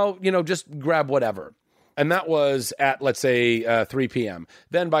 No, just grab whatever. And that was at, let's say, 3 p.m.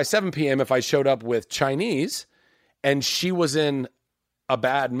 Then by 7 p.m., if I showed up with Chinese and she was in a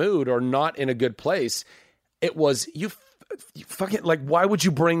bad mood or not in a good place, it was, you fucking, like, why would you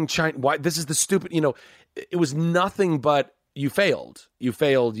bring China? Why? This is the stupid, it was nothing but you failed. You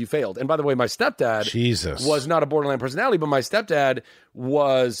failed. And by the way, my stepdad was not a borderline personality, but my stepdad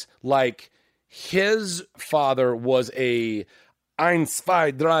was like, his father was a 1, 2,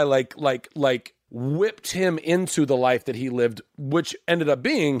 3, like whipped him into the life that he lived, which ended up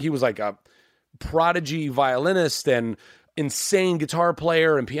being, he was like a prodigy violinist and insane guitar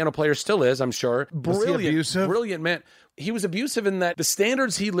player and piano player, still is, I'm sure. Brilliant man. He was abusive in that the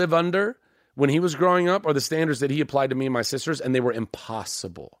standards he lived under when he was growing up are the standards that he applied to me and my sisters, and they were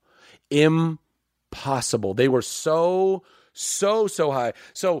impossible. Impossible. They were so high.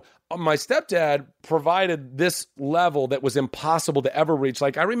 So my stepdad provided this level that was impossible to ever reach.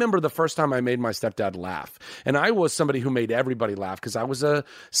 Like, I remember the first time I made my stepdad laugh, and I was somebody who made everybody laugh because I was a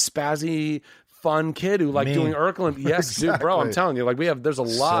spazzy, fun kid who liked doing Urkel. Yes, exactly. Dude, bro, I'm telling you, like there's a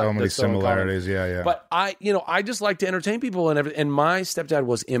lot. So many similarities. Yeah. But I just like to entertain people and everything. And my stepdad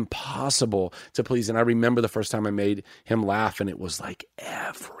was impossible to please. And I remember the first time I made him laugh, and it was like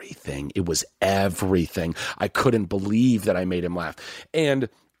everything. It was everything. I couldn't believe that I made him laugh. And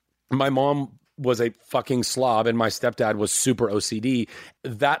my mom was a fucking slob and my stepdad was super OCD.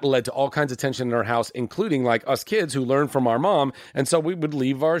 That led to all kinds of tension in our house, including like us kids who learned from our mom. And so we would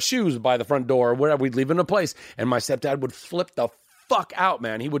leave our shoes by the front door or wherever, we'd leave in a place. And my stepdad would flip the fuck out,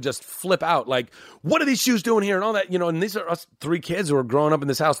 man. He would just flip out like, what are these shoes doing here? And all that, and these are us 3 kids who are growing up in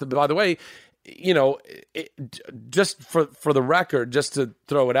this house. That, by the way, just for the record, just to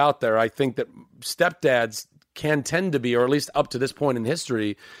throw it out there, I think that stepdads can tend to be, or at least up to this point in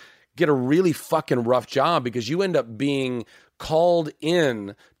history, get a really fucking rough job because you end up being called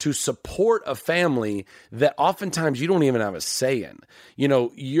in to support a family that oftentimes you don't even have a say in.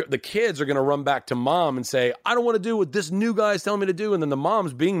 The kids are going to run back to mom and say, I don't want to do what this new guy is telling me to do. And then the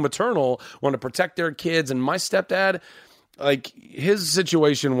moms, being maternal, want to protect their kids. And my stepdad, like, his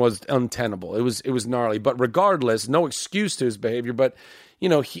situation was untenable. It was gnarly. But regardless, no excuse to his behavior. But, he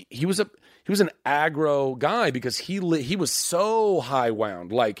was an aggro guy because he was so high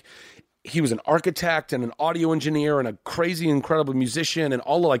wound. Like, he was an architect and an audio engineer and a crazy, incredible musician and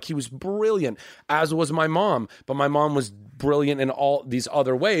he was brilliant, as was my mom. But my mom was brilliant in all these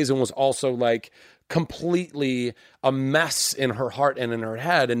other ways and was also like completely a mess in her heart and in her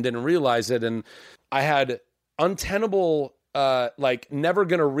head and didn't realize it. And I had untenable, never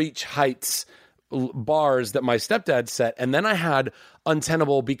gonna reach heights bars that my stepdad set. And then I had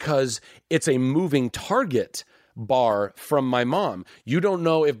untenable because it's a moving target bar from my mom. You don't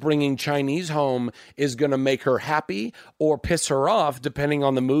know if bringing Chinese home is going to make her happy or piss her off, depending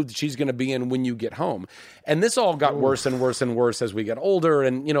on the mood that she's going to be in when you get home. And this all got worse and worse and worse as we get older.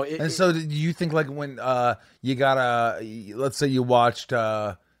 And, and so do you think like when you let's say you watched,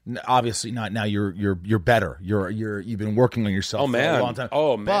 obviously not now, you're better. You've been working on yourself for a long time.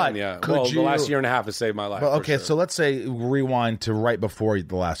 Oh man. But yeah. The last year and a half has saved my life. But, okay. Sure. So let's say rewind to right before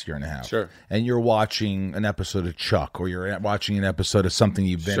the last year and a half. Sure. And you're watching an episode of Chuck, or you're watching an episode of something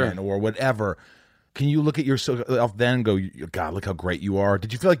you've been in, or whatever. Can you look at yourself then and go, God, look how great you are?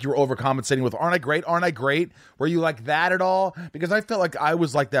 Did you feel like you were overcompensating with, aren't I great? Aren't I great? Were you like that at all? Because I felt like I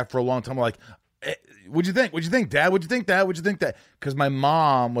was like that for a long time. Like, what'd you think? What'd you think, Dad? What'd you think, Dad? What'd you think, Dad? Because my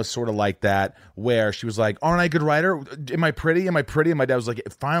mom was sort of like that, where she was like, aren't I a good writer? Am I pretty? Am I pretty? And my dad was like,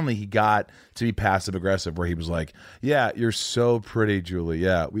 finally he got to be passive aggressive, where he was like, yeah, you're so pretty, Julie.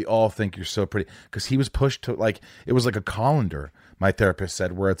 Yeah, we all think you're so pretty. Because he was pushed to, like, it was like a colander, my therapist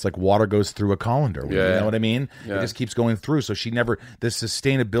said, where it's like water goes through a colander. Yeah. You know what I mean? Yeah. It just keeps going through. So she never, the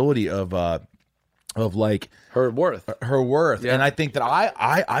sustainability of like her worth. Yeah. And I think that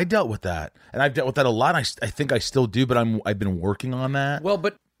I dealt with that, and I've dealt with that a lot. I think I still do, but I've been working on that. Well,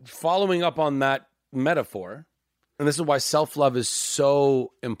 but following up on that metaphor, and this is why self-love is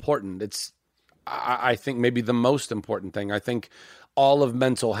so important. I think maybe the most important thing. I think all of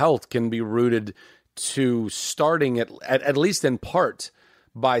mental health can be rooted to starting at least in part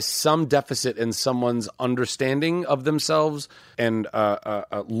by some deficit in someone's understanding of themselves and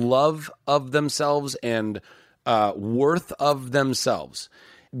love of themselves and worth of themselves.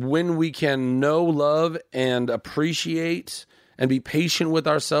 When we can know, love, and appreciate and be patient with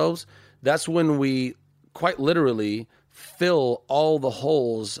ourselves, that's when we quite literally fill all the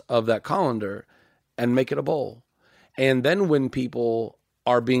holes of that colander and make it a bowl. And then when people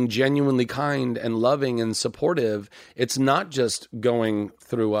are being genuinely kind and loving and supportive, it's not just going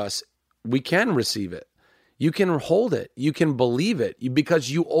through us. We can receive it. You can hold it. You can believe it because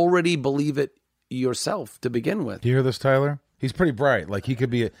you already believe it yourself to begin with. Do you hear this, Tyler? He's pretty bright. Like he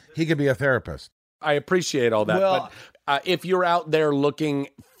could be a therapist. I appreciate all that. Well, but if you're out there looking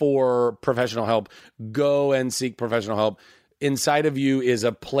for professional help, go and seek professional help. Inside of you is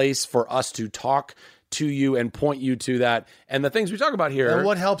a place for us to talk to you and point you to that. And the things we talk about here. And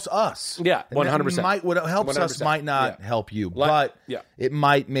what helps us. Yeah, 100%. What helps 100%. us might not help you, Like- but it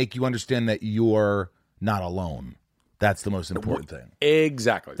might make you understand that you're not alone. That's the most important thing.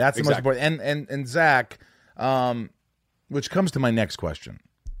 Exactly. That's the most important. And Zach, which comes to my next question.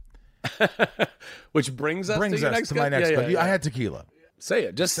 Which brings us to, my next question. I had tequila. Say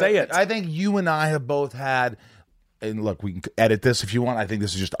it. Just say it. I think you and I have both had, and look, we can edit this if you want. I think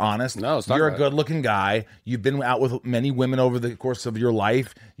this is just honest. No, let's talk You're a about it. good-looking guy. You've been out with many women over the course of your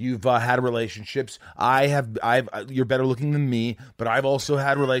life. You've had relationships. You're better looking than me, but I've also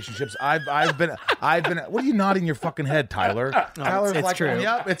had relationships. I've been. What are you nodding your fucking head, Tyler? Tyler's it's like, true.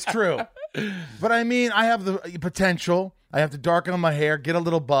 Yep, it's true. But I mean, I have the potential. I have to darken my hair, get a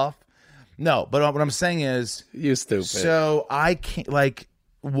little buff. No, but what I'm saying is, You stupid. so I can't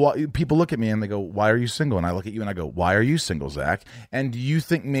what people look at me and they go, "Why are you single?" And I look at you and I go, "Why are you single, Zach?" And do you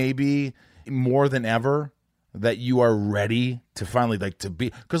think maybe more than ever that you are ready to finally to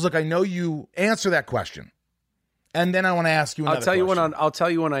be? Because look, I know you answer that question, and then I want to ask you another I'll tell you question. I'll tell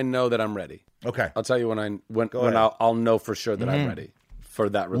you when I know that I'm ready. Okay, I'll tell you when ahead. I'll know for sure that I'm ready for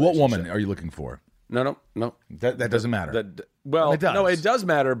that what relationship. woman are you looking for? No. That doesn't matter. Well, It does. no, it does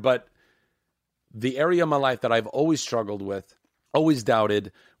matter, but the area of my life that I've always struggled with, always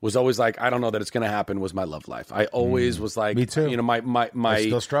doubted, was always like, I don't know that it's going to happen, was my love life. I always was like, Me too. You know, my I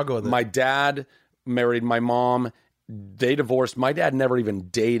still struggle with it. My dad married my mom. They divorced. My dad never even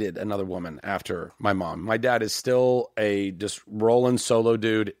dated another woman after my mom. My dad is still a just rolling solo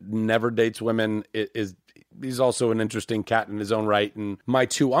dude, never dates women. He's also an interesting cat in his own right. And my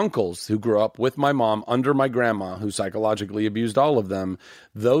two uncles who grew up with my mom under my grandma, who psychologically abused all of them,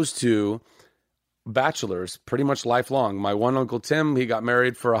 those two bachelors pretty much lifelong. My one uncle, Tim, he got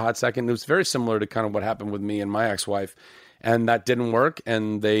married for a hot second. It was very similar to kind of what happened with me and my ex-wife. And that didn't work,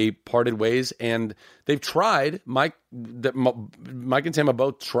 and they parted ways. And they've tried. Mike and Tim have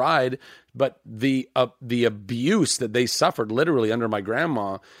both tried, but the abuse that they suffered literally under my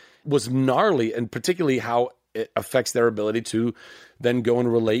grandma was gnarly, and particularly how it affects their ability to then go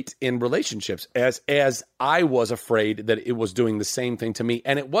and relate in relationships. As I was afraid that it was doing the same thing to me,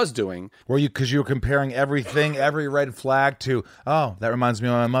 and it was doing. Were you because you were comparing everything, every red flag to? Oh, that reminds me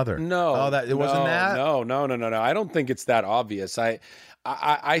of my mother. No, wasn't that. No. I don't think it's that obvious.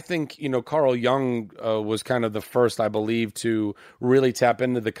 I think, Carl Jung was kind of the first, I believe, to really tap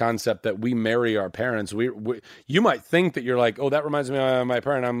into the concept that we marry our parents. You might think that you're like, oh, that reminds me of my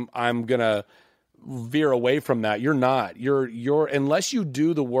parent. I'm gonna veer away from that. You're not. You're unless you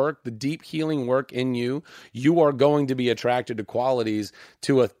do the work, the deep healing work in you, you are going to be attracted to qualities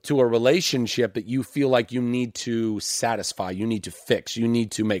to a relationship that you feel like you need to satisfy, you need to fix, you need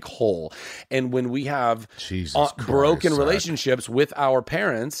to make whole. And when we have broken relationships with our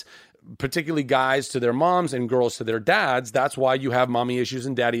parents, particularly guys to their moms and girls to their dads, that's why you have mommy issues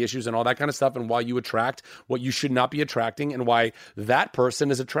and daddy issues and all that kind of stuff, and why you attract what you should not be attracting, and why that person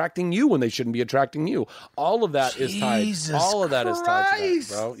is attracting you when they shouldn't be attracting you. All of that is tied. All of that is tied to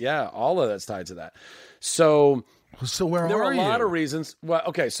that, bro. Yeah, all of that's tied to that. So where there are are you? a lot of reasons. Well,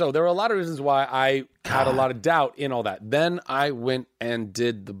 okay, so there are a lot of reasons why I had a lot of doubt in all that. Then I went and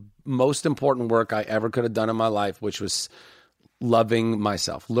did the most important work I ever could have done in my life, which was loving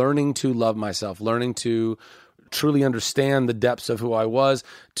myself, learning to love myself, learning to truly understand the depths of who I was,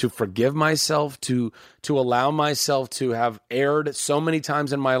 to forgive myself, to allow myself to have erred so many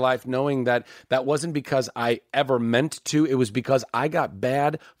times in my life, knowing that that wasn't because I ever meant to. It was because I got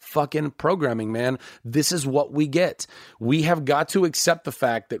bad fucking programming, man. This is what we get. We have got to accept the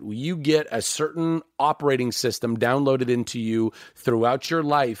fact that you get a certain operating system downloaded into you throughout your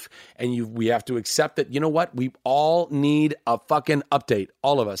life, and we have to accept that, you know what? We all need a fucking update.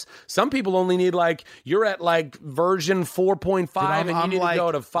 All of us. Some people only need you're at version 4.5 and you need to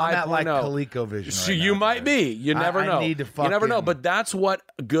go to 5.0. I'm at ColecoVision So right you now, might guys. be. You never know. I need to you never know. fucking- But that's what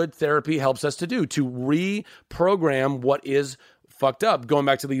good therapy helps us to do, to reprogram what is fucked up. Going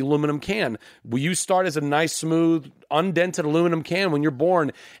back to the aluminum can. You start as a nice, smooth, undented aluminum can when you're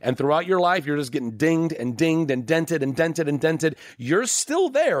born, and throughout your life, you're just getting dinged and dinged and dented and dented and dented. You're still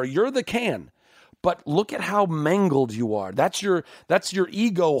there. You're the can. But look at how mangled you are. That's your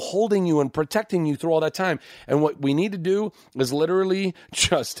ego holding you and protecting you through all that time. And what we need to do is literally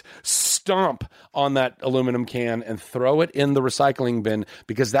just stomp on that aluminum can and throw it in the recycling bin,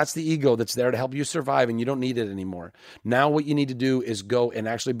 because that's the ego that's there to help you survive, and you don't need it anymore. Now what you need to do is go and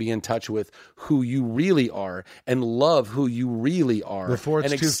actually be in touch with who you really are and love who you really are. Before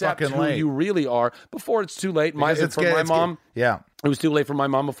it's and too accept fucking who late. you really are before it's too late. Because it's For getting- my it's mom, getting- yeah. it was too late for my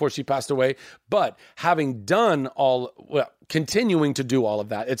mom before she passed away. But having done continuing to do all of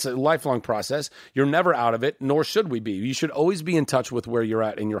that, it's a lifelong process. You're never out of it, nor should we be. You should always be in touch with where you're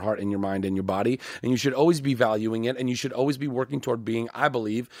at in your heart, in your mind, in your body. And you should always be valuing it. And you should always be working toward being, I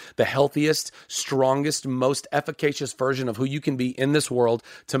believe, the healthiest, strongest, most efficacious version of who you can be in this world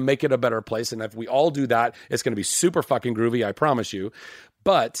to make it a better place. And if we all do that, it's going to be super fucking groovy, I promise you.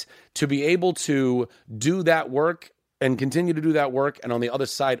 But to be able to do that work and continue to do that work, and on the other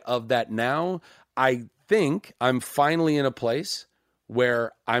side of that now, I think I'm finally in a place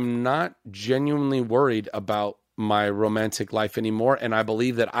where I'm not genuinely worried about my romantic life anymore, and I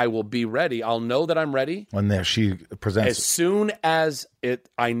believe that I will be ready. I'll know that I'm ready When she as presents, soon as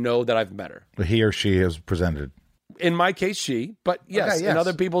I know that has met her. he or she is presented. In my case, she, but yes, Okay, yes. in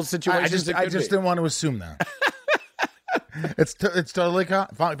other people's situations, I just didn't want to assume that. It's totally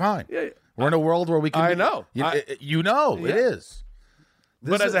fine. We're in a world where we can. I know. It is.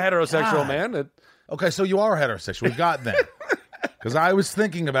 But This as a is- heterosexual God. man, Okay, so you are heterosexual. We've got that. Because I was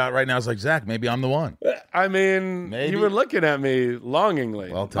thinking about right now, I was like, Zach, maybe I'm the one. I mean, Maybe. you were looking at me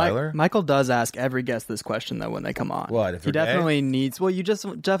longingly. Well, Tyler, Michael does ask every guest this question though when they come on. What, if he they're gay? definitely needs? Well, you just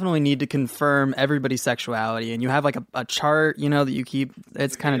definitely need to confirm everybody's sexuality, and you have a chart, that you keep.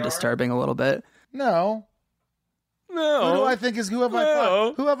 It's kind of disturbing a little bit. no. No. Who do I think is who have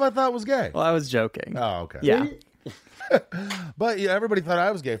I thought was gay? Well, I was joking. Oh, okay. Yeah. But yeah, everybody thought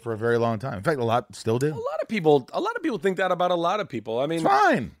I was gay for a very long time. In fact, a lot still do. A lot of people think that about a lot of people. I mean,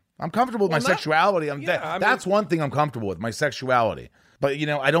 Fine. I'm comfortable with my sexuality. That's one thing I'm comfortable with, my sexuality. But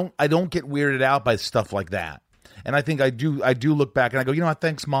I don't get weirded out by stuff like that. And I think I do look back and I go, you know what,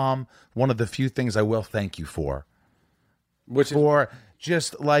 thanks, Mom. One of the few things I will thank you for. For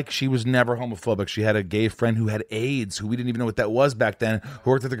just like she was never homophobic. She had a gay friend who had AIDS, who we didn't even know what that was back then, who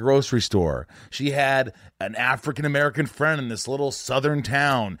worked at the grocery store. She had an African-American friend in this little southern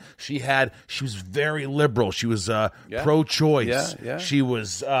town. She was very liberal. She was pro-choice. Yeah. She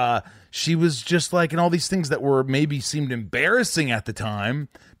was just like, and all these things that were maybe seemed embarrassing at the time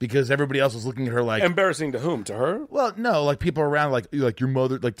because everybody else was looking at her like, embarrassing to whom? To her? well, no, like people around, like your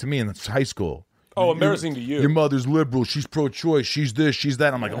mother, like to me in high school. Oh, embarrassing to you. Your mother's liberal. She's pro-choice. She's this. She's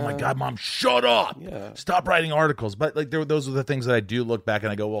that. I'm like, oh my God, Mom, shut up. Yeah. Stop writing articles. But like, those are the things that I do look back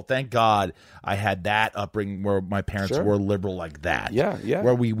and I go, well, thank God I had that upbringing where my parents were liberal like that. Yeah.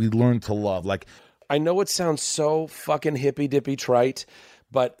 Where we learned to love. Like, I know it sounds so fucking hippy dippy trite,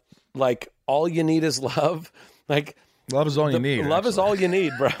 but like all you need is love. Like love is all you need. Love is all you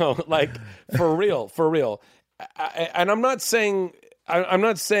need, bro. Like for real. And I'm not saying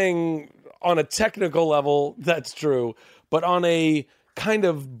on a technical level that's true, but on a kind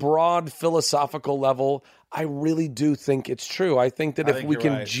of broad philosophical level, I really do think it's true. I think that if we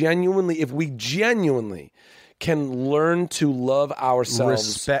genuinely can learn to love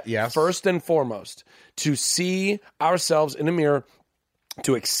ourselves first and foremost, to see ourselves in a mirror,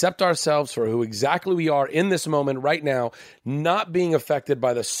 to accept ourselves for who exactly we are in this moment right now, not being affected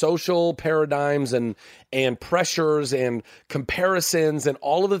by the social paradigms and pressures and comparisons and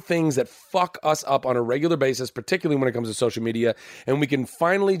all of the things that fuck us up on a regular basis, particularly when it comes to social media. And we can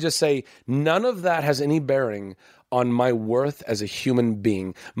finally just say, none of that has any bearing on my worth as a human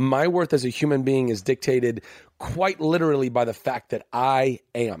being. My worth as a human being is dictated quite literally by the fact that I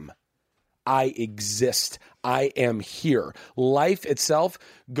am. I exist. I am here. Life itself,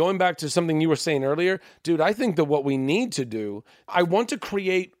 going back to something you were saying earlier, dude, I think that what we need to do, I want to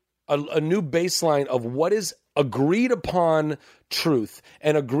create a new baseline of what is agreed upon truth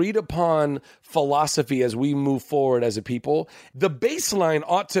and agreed upon philosophy as we move forward as a people. The baseline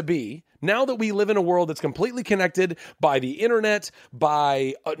ought to be, now that we live in a world that's completely connected by the internet,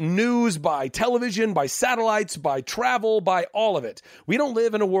 by news, by television, by satellites, by travel, by all of it. We don't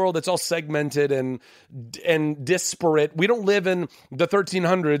live in a world that's all segmented and disparate. We don't live in the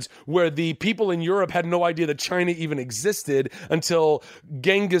 1300s where the people in Europe had no idea that China even existed until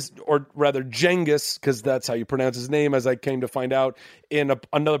Genghis, because that's how you pronounce his name, as I came to find out in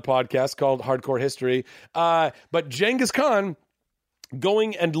another podcast called Hardcore History. But Genghis Khan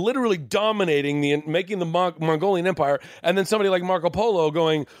going and literally dominating making the Mongolian Empire, and then somebody like Marco Polo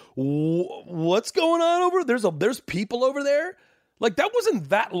going, what's going on over there's people over there? Like, that wasn't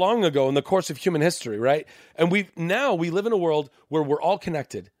that long ago in the course of human history, right? And we live in a world where we're all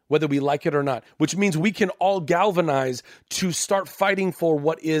connected, whether we like it or not, which means we can all galvanize to start fighting for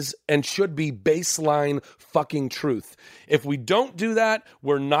what is and should be baseline fucking truth. If we don't do that,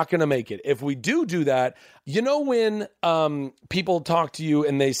 we're not going to make it. If we do that, you know, when people talk to you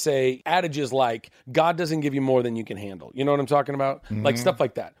and they say adages like, God doesn't give you more than you can handle. You know what I'm talking about? Mm-hmm. Like stuff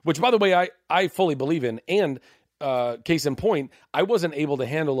like that, which, by the way, I fully believe in. And case in point, I wasn't able to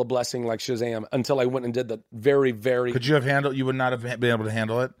handle a blessing like Shazam until I went and did the very, very... Could you have handled... You would not have been able to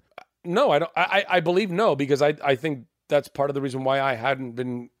handle it? No, I don't. I believe no, because I think that's part of the reason why I hadn't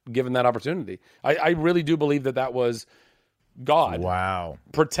been given that opportunity. I really do believe that was God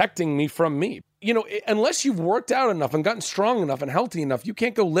protecting me from me. You know, unless you've worked out enough and gotten strong enough and healthy enough, you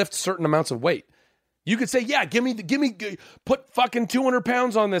can't go lift certain amounts of weight. You could say, yeah, put fucking 200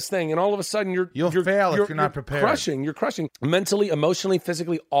 pounds on this thing, and all of a sudden you'll fail if you're not prepared. You're crushing mentally, emotionally,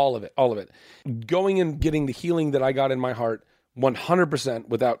 physically, all of it. Going and getting the healing that I got in my heart, 100%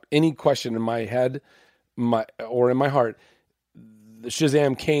 without any question in my head, or in my heart, the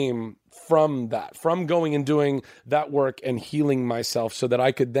Shazam came from that, from going and doing that work and healing myself, so that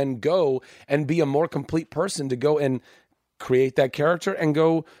I could then go and be a more complete person to go and create that character and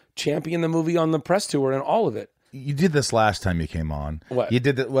go champion the movie on the press tour and all of it. You did this last time you came on. What? You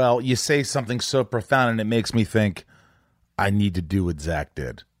did that. Well, you say something so profound, and it makes me think, I need to do what Zach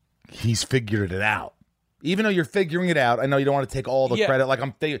did. He's figured it out. Even though you're figuring it out, I know you don't want to take all the credit. Like,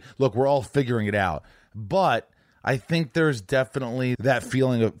 look, we're all figuring it out. But I think there's definitely that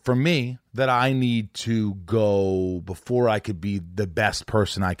feeling for me that I need to go, before I could be the best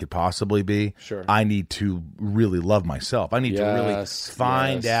person I could possibly be. Sure. I need to really love myself. I need to really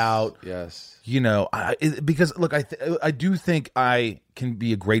find out. Yes. You know, because look, I do think I can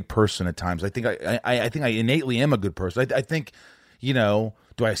be a great person at times. I think I innately am a good person. I think, you know,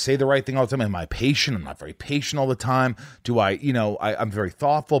 do I say the right thing all the time? Am I patient? I'm not very patient all the time. Do I, you know, I'm very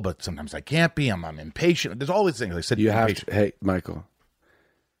thoughtful, but sometimes I can't be. I'm impatient. There's all these things. I said, hey, Michael,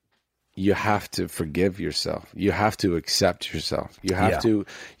 you have to forgive yourself. You have to accept yourself. You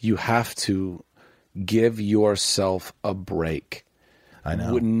have to give yourself a break. I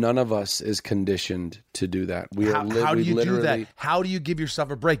know. None of us is conditioned to do that. How do you do that? How do you give yourself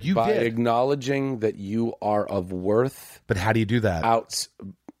a break? By acknowledging that you are of worth. But how do you do that?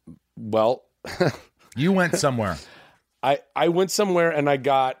 Well, you went somewhere. I went somewhere and I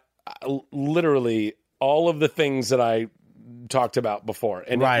got literally all of the things that I talked about before.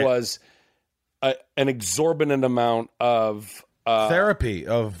 And it was an exorbitant amount of therapy,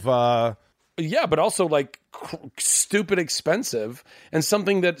 of... Yeah, but also like stupid expensive, and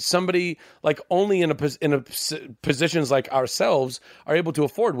something that somebody like only in positions like ourselves are able to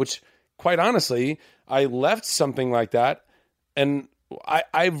afford, which quite honestly, I left something like that. And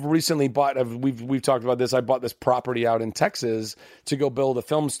I've recently bought, we've talked about this. I bought this property out in Texas to go build a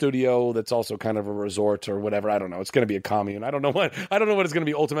film studio that's also kind of a resort or whatever. I don't know. It's going to be a commune. I don't know what it's going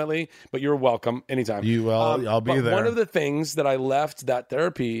to be ultimately, but you're welcome anytime. I'll be there. One of the things that I left that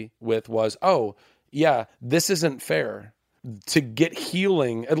therapy with was, oh yeah, this isn't fair to get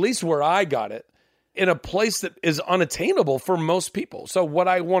healing, at least where I got it, in a place that is unattainable for most people. So what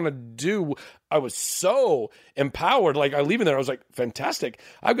I want to do, I was so empowered. Like, I leaving there, I was like, fantastic.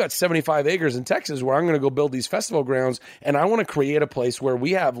 I've got 75 acres in Texas where I'm going to go build these festival grounds, and I want to create a place where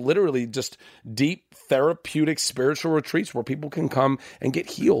we have literally just deep therapeutic spiritual retreats where people can come and get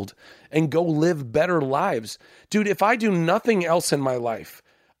healed and go live better lives. Dude, if I do nothing else in my life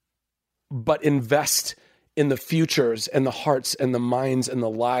but invest in the futures and the hearts and the minds and the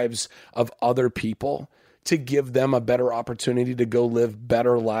lives of other people, to give them a better opportunity to go live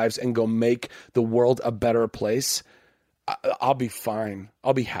better lives and go make the world a better place, I'll be fine.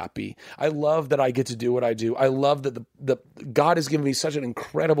 I'll be happy. I love that I get to do what I do. I love that the God has given me such an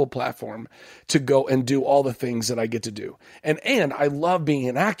incredible platform to go and do all the things that I get to do. And I love being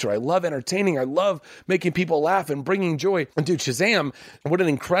an actor. I love entertaining. I love making people laugh and bringing joy. And dude, Shazam, what an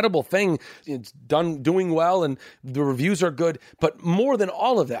incredible thing. It's doing well and the reviews are good. But more than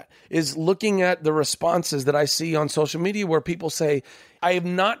all of that is looking at the responses that I see on social media where people say, I have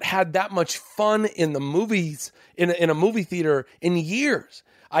not had that much fun in the movies, in a movie theater in years.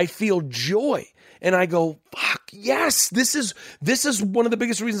 I feel joy. And I go, fuck, yes, this is one of the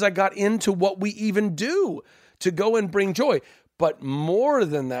biggest reasons I got into what we even do, to go and bring joy. But more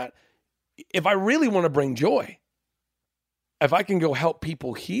than that, if I really want to bring joy, if I can go help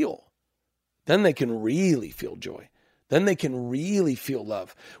people heal, then they can really feel joy. Then they can really feel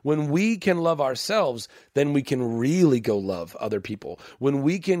love. When we can love ourselves, then we can really go love other people. When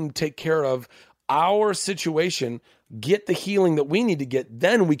we can take care of our situation, get the healing that we need to get,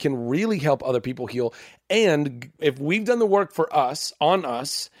 then we can really help other people heal. And if we've done the work for us, on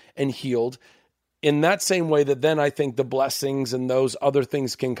us, and healed, in that same way that then I think the blessings and those other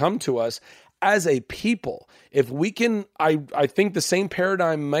things can come to us as a people. If we can, I think the same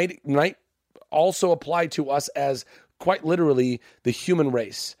paradigm might also apply to us as quite literally the human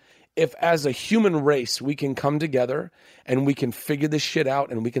race. If as a human race we can come together and we can figure this shit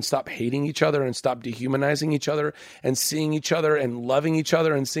out and we can stop hating each other and stop dehumanizing each other and seeing each other and loving each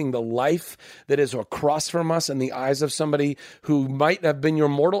other and seeing the life that is across from us in the eyes of somebody who might have been your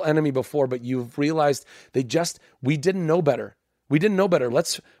mortal enemy before, but you've realized we didn't know better. We didn't know better. We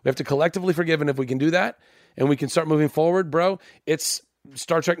have to collectively forgive. And if we can do that and we can start moving forward, bro, it's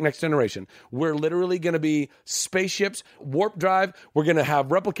Star Trek Next Generation. We're literally going to be spaceships, warp drive. We're going to have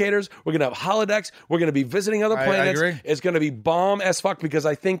replicators. We're going to have holodecks. We're going to be visiting other planets. I agree. It's going to be bomb as fuck, because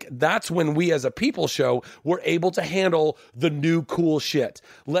I think that's when we as a people show we're able to handle the new cool shit.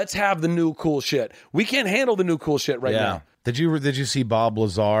 Let's have the new cool shit. We can't handle the new cool shit right now. Did you see Bob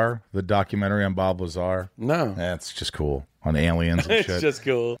Lazar, the documentary on Bob Lazar? No. That's just cool, on aliens and shit. It's just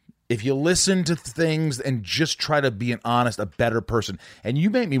cool. If you listen to things and just try to be a better person, and you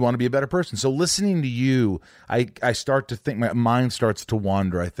make me want to be a better person. So listening to you, I start to think, my mind starts to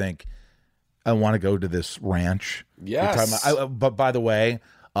wander. I think I want to go to this ranch. Yes. But by the way,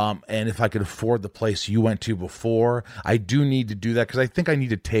 and if I could afford the place you went to before, I do need to do that, because I think I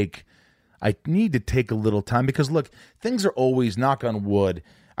need to take a little time, because look, things are always, knock on wood,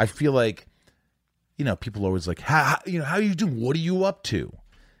 I feel like, people are always like, how are you doing? What are you up to?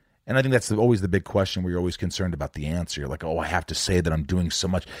 And I think that's always the big question, where you're always concerned about the answer. You're like, oh, I have to say that I'm doing so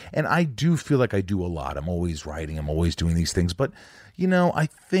much. And I do feel like I do a lot. I'm always writing. I'm always doing these things. But, I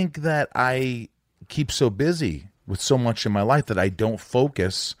think that I keep so busy with so much in my life that I don't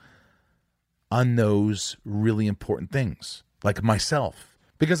focus on those really important things, like myself.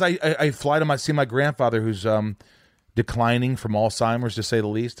 Because I fly to see my grandfather, who's declining from Alzheimer's, to say the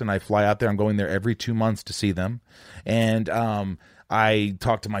least. And I fly out there. I'm going there every 2 months to see them. And I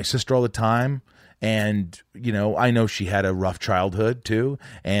talk to my sister all the time, and, I know she had a rough childhood too.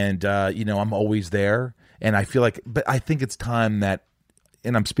 And, I'm always there, and I feel like, but I think it's time that,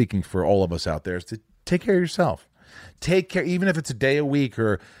 and I'm speaking for all of us out there, is to take care of yourself. Take care, even if it's a day a week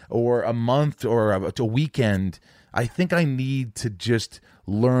or a month or a weekend. I think I need to just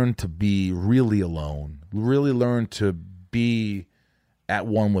learn to be really alone, really learn to be at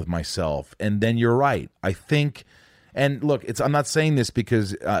one with myself. And then you're right. I think, and look, I'm not saying this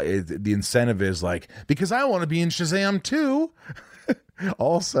because the incentive is like, because I want to be in Shazam too.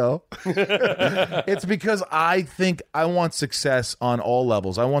 Also, it's because I think I want success on all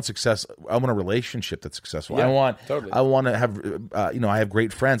levels. I want success. I want a relationship that's successful. Yeah, I want to have, I have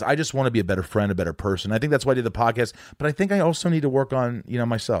great friends. I just want to be a better friend, a better person. I think that's why I did the podcast. But I think I also need to work on,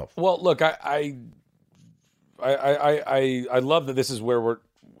 myself. Well, look, I love that this is where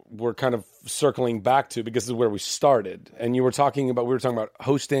we're kind of circling back to, because this is where we started. And we were talking about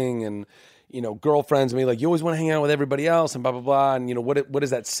hosting and, girlfriends, and me, like, you always want to hang out with everybody else and blah, blah, blah. And, what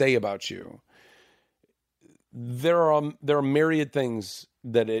does that say about you? There are myriad things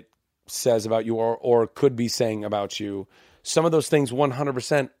that it says about you or could be saying about you. Some of those things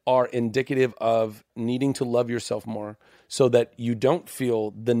 100% are indicative of needing to love yourself more, so that you don't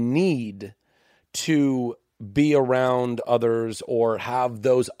feel the need to be around others or have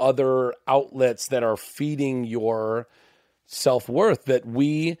those other outlets that are feeding your self-worth, that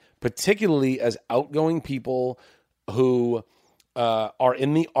we, particularly as outgoing people who are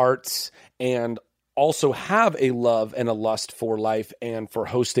in the arts and also have a love and a lust for life and for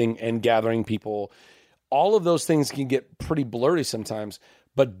hosting and gathering people, all of those things can get pretty blurry sometimes.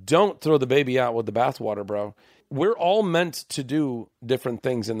 but don't throw the baby out with the bathwater, bro. We're all meant to do different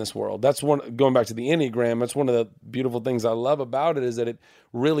things in this world. That's one, going back to the Enneagram, that's one of the beautiful things I love about it, is that it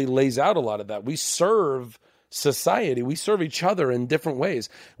really lays out a lot of that. We serve society. We serve each other in different ways.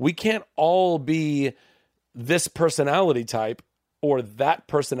 We can't all be this personality type or that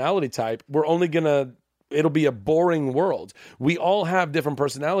personality type. We're only it'll be a boring world. We all have different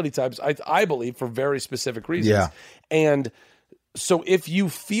personality types, I believe, for very specific reasons. Yeah. And so if you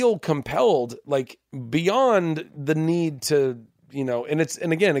feel compelled, like beyond the need to,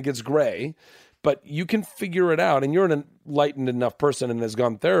 and again, it gets gray, but you can figure it out. And you're an enlightened enough person and has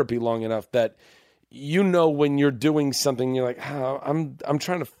gone therapy long enough that when you're doing something, you're like, I'm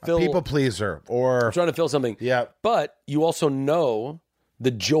trying to fill a people pleaser, or I'm trying to fill something. Yeah. But you also know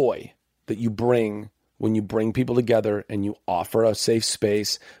the joy that you bring when you bring people together and you offer a safe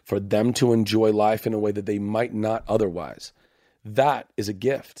space for them to enjoy life in a way that they might not otherwise. That is a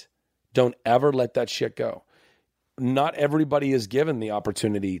gift. Don't ever let that shit go. Not everybody is given the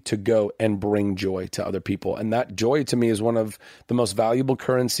opportunity to go and bring joy to other people. And that joy, to me, is one of the most valuable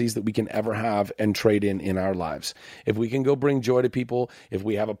currencies that we can ever have and trade in our lives. If we can go bring joy to people, if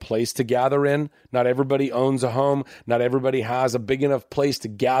we have a place to gather in, not everybody owns a home, not everybody has a big enough place to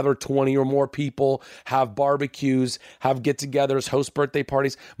gather 20 or more people, have barbecues, have get-togethers, host birthday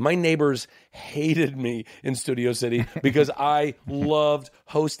parties. My neighbors hated me in Studio City because I loved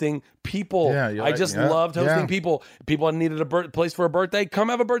hosting people. Yeah, I just loved hosting people. People needed a place for a birthday. Come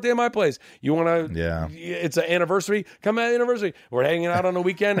have a birthday at my place. You want to? Yeah. It's an anniversary. Come have an anniversary. We're hanging out on the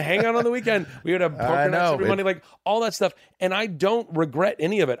weekend. Hang out on the weekend. We had a poker nights every Monday, like all that stuff. And I don't regret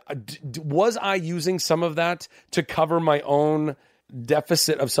any of it. Was I using some of that to cover my own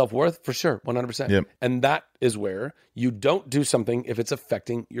deficit of self-worth? For sure, 100%. Yep. And that is where you don't do something if it's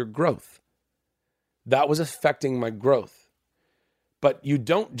affecting your growth. That was affecting my growth. But you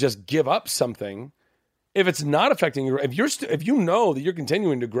don't just give up something if it's not affecting you. If you know that you're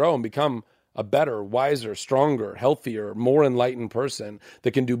continuing to grow and become a better, wiser, stronger, healthier, more enlightened person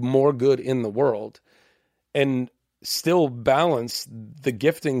that can do more good in the world and still balance the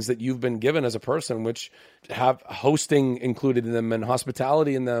giftings that you've been given as a person, which have hosting included in them and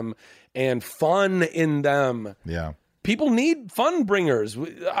hospitality in them and fun in them. Yeah. People need fun bringers.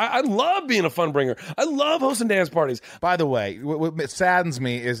 I love being a fun bringer. I love hosting dance parties. By the way, what saddens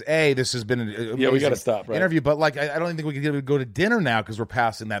me is this has been an we got to stop. Right? interview, but like I don't think we can go to dinner now because we're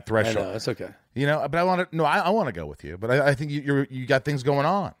passing that I threshold. know, it's okay. But I want to. No, I want to go with you, but I think you got things going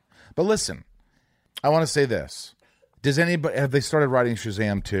on. But listen, I want to say this: have they started writing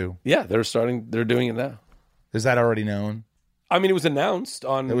Shazam 2? Yeah, they're doing it now. Is that already known? I mean, it was announced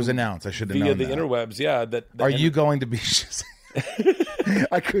on. It was announced. I should have known via the that. interwebs. Yeah. Are you going to be Shazam?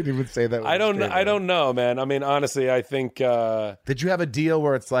 I couldn't even say that. I don't know, man. I mean, honestly, I think. Did you have a deal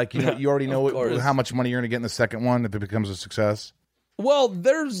where it's like you already know how much money you're going to get in the second one if it becomes a success? Well,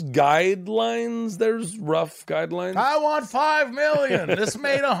 there's guidelines. There's rough guidelines. I want $5 million. This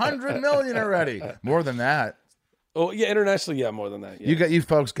made $100 million already. More than that. Oh yeah, internationally, yeah, more than that. Yeah. You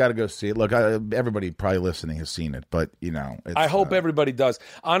folks got to go see it. Look, everybody probably listening has seen it, but I hope everybody does.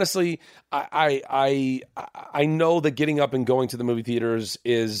 Honestly, I know that getting up and going to the movie theaters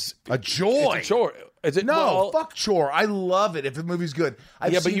is a joy. It's a chore. Is it? No, well, fuck chore. I love it if the movie's good.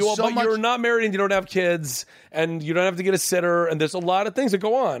 But you're not married and you don't have kids and you don't have to get a sitter and there's a lot of things that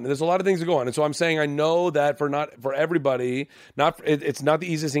go on. And so I'm saying I know that for everybody, it's not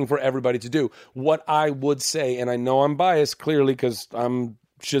the easiest thing for everybody to do. What I would say, and I know I'm biased clearly because I'm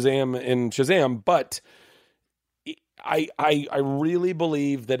Shazam in Shazam, but I really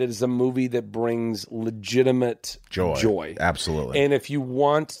believe that it is a movie that brings legitimate joy. Absolutely. And if you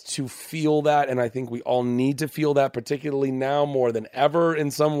want to feel that, and I think we all need to feel that, particularly now more than ever in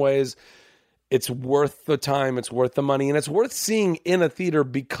some ways, it's worth the time, it's worth the money, and it's worth seeing in a theater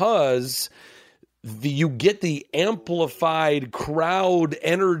because you get the amplified crowd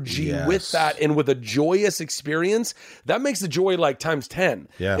energy with that, and with a joyous experience that makes the joy like times 10.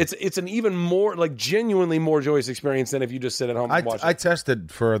 Yeah, it's an even more like genuinely more joyous experience than if you just sit at home and watch it. I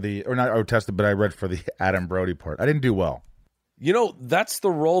tested for but I read for the Adam Brody part. I didn't do well. That's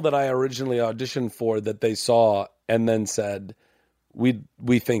the role that I originally auditioned for that they saw and then said, we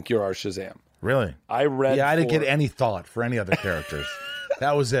think you're our Shazam. Really? I didn't get any thought for any other characters.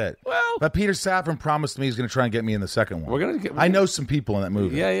 That was it. Well, but Peter Safran promised me he's going to try and get me in the second one. I know some people in that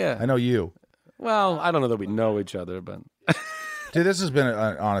movie. Yeah. I know you. Well, I don't know that we know each other, but Dude, this has been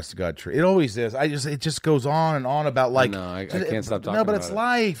an honest to God treat. It always is. It just goes on and on about like. No, I can't stop talking. No, but about it's it.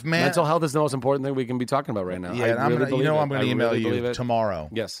 life, man. Mental health is the most important thing we can be talking about right now. Yeah, and I'm gonna email you tomorrow.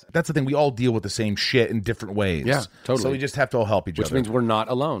 Yes, that's the thing. We all deal with the same shit in different ways. Yeah, totally. So we just have to all help each other. Which means we're not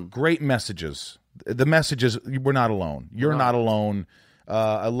alone. Great messages. The message is we're not alone. You're not alone.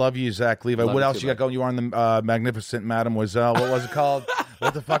 I love you, Zach Levi. What else you got going? You are on the Magnificent Mademoiselle. What was it called?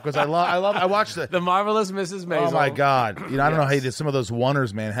 What the fuck was I watched The Marvelous Mrs. Maisel. Oh my God! I don't know how you did some of those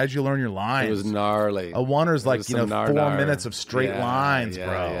oneers, man. How'd you learn your lines? It was gnarly. A oneer's like 4 minutes of straight lines, bro.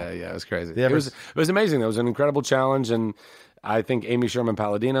 Yeah, it was crazy. It was amazing. It was an incredible challenge, and I think Amy Sherman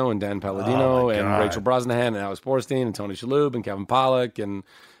Palladino and Dan Palladino and Rachel Brosnahan and Alex Borstein and Tony Shalhoub and Kevin Pollak, and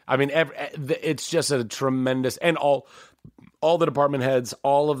I mean it's just a tremendous, and all the department heads,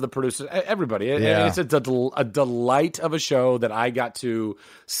 all of the producers, everybody. It's a delight of a show that I got to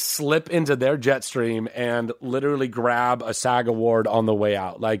slip into their jet stream and literally grab a SAG award on the way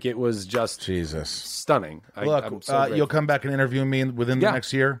out. Like, it was just stunning. Look, you'll come back and interview me within the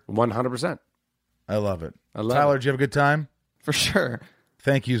next year? 100%. I love it. Tyler, did you have a good time? For sure.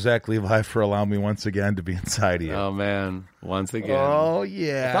 Thank you, Zach Levi, for allowing me once again to be inside of you. Oh, man. Once again. Oh,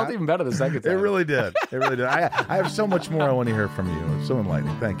 yeah. It felt even better the second time. It really did. It really did. I have so much more I want to hear from you. It's so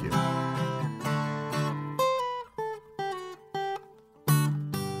enlightening. Thank you.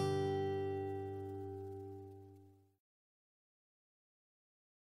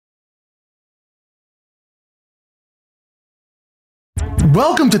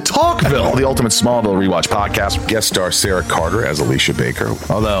 Welcome to Talkville, the ultimate Smallville rewatch podcast. Guest star Sarah Carter as Alicia Baker,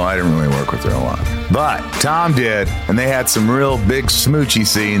 although I didn't really work with her a lot. But Tom did, and they had some real big smoochy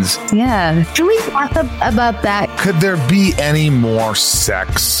scenes. Yeah. Can we talk about that? Could there be any more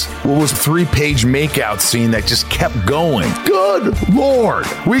sex? What was a 3-page makeout scene that just kept going? Good Lord,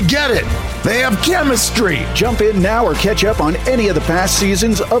 we get it. They have chemistry. Jump in now or catch up on any of the past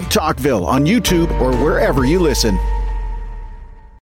seasons of Talkville on YouTube or wherever you listen.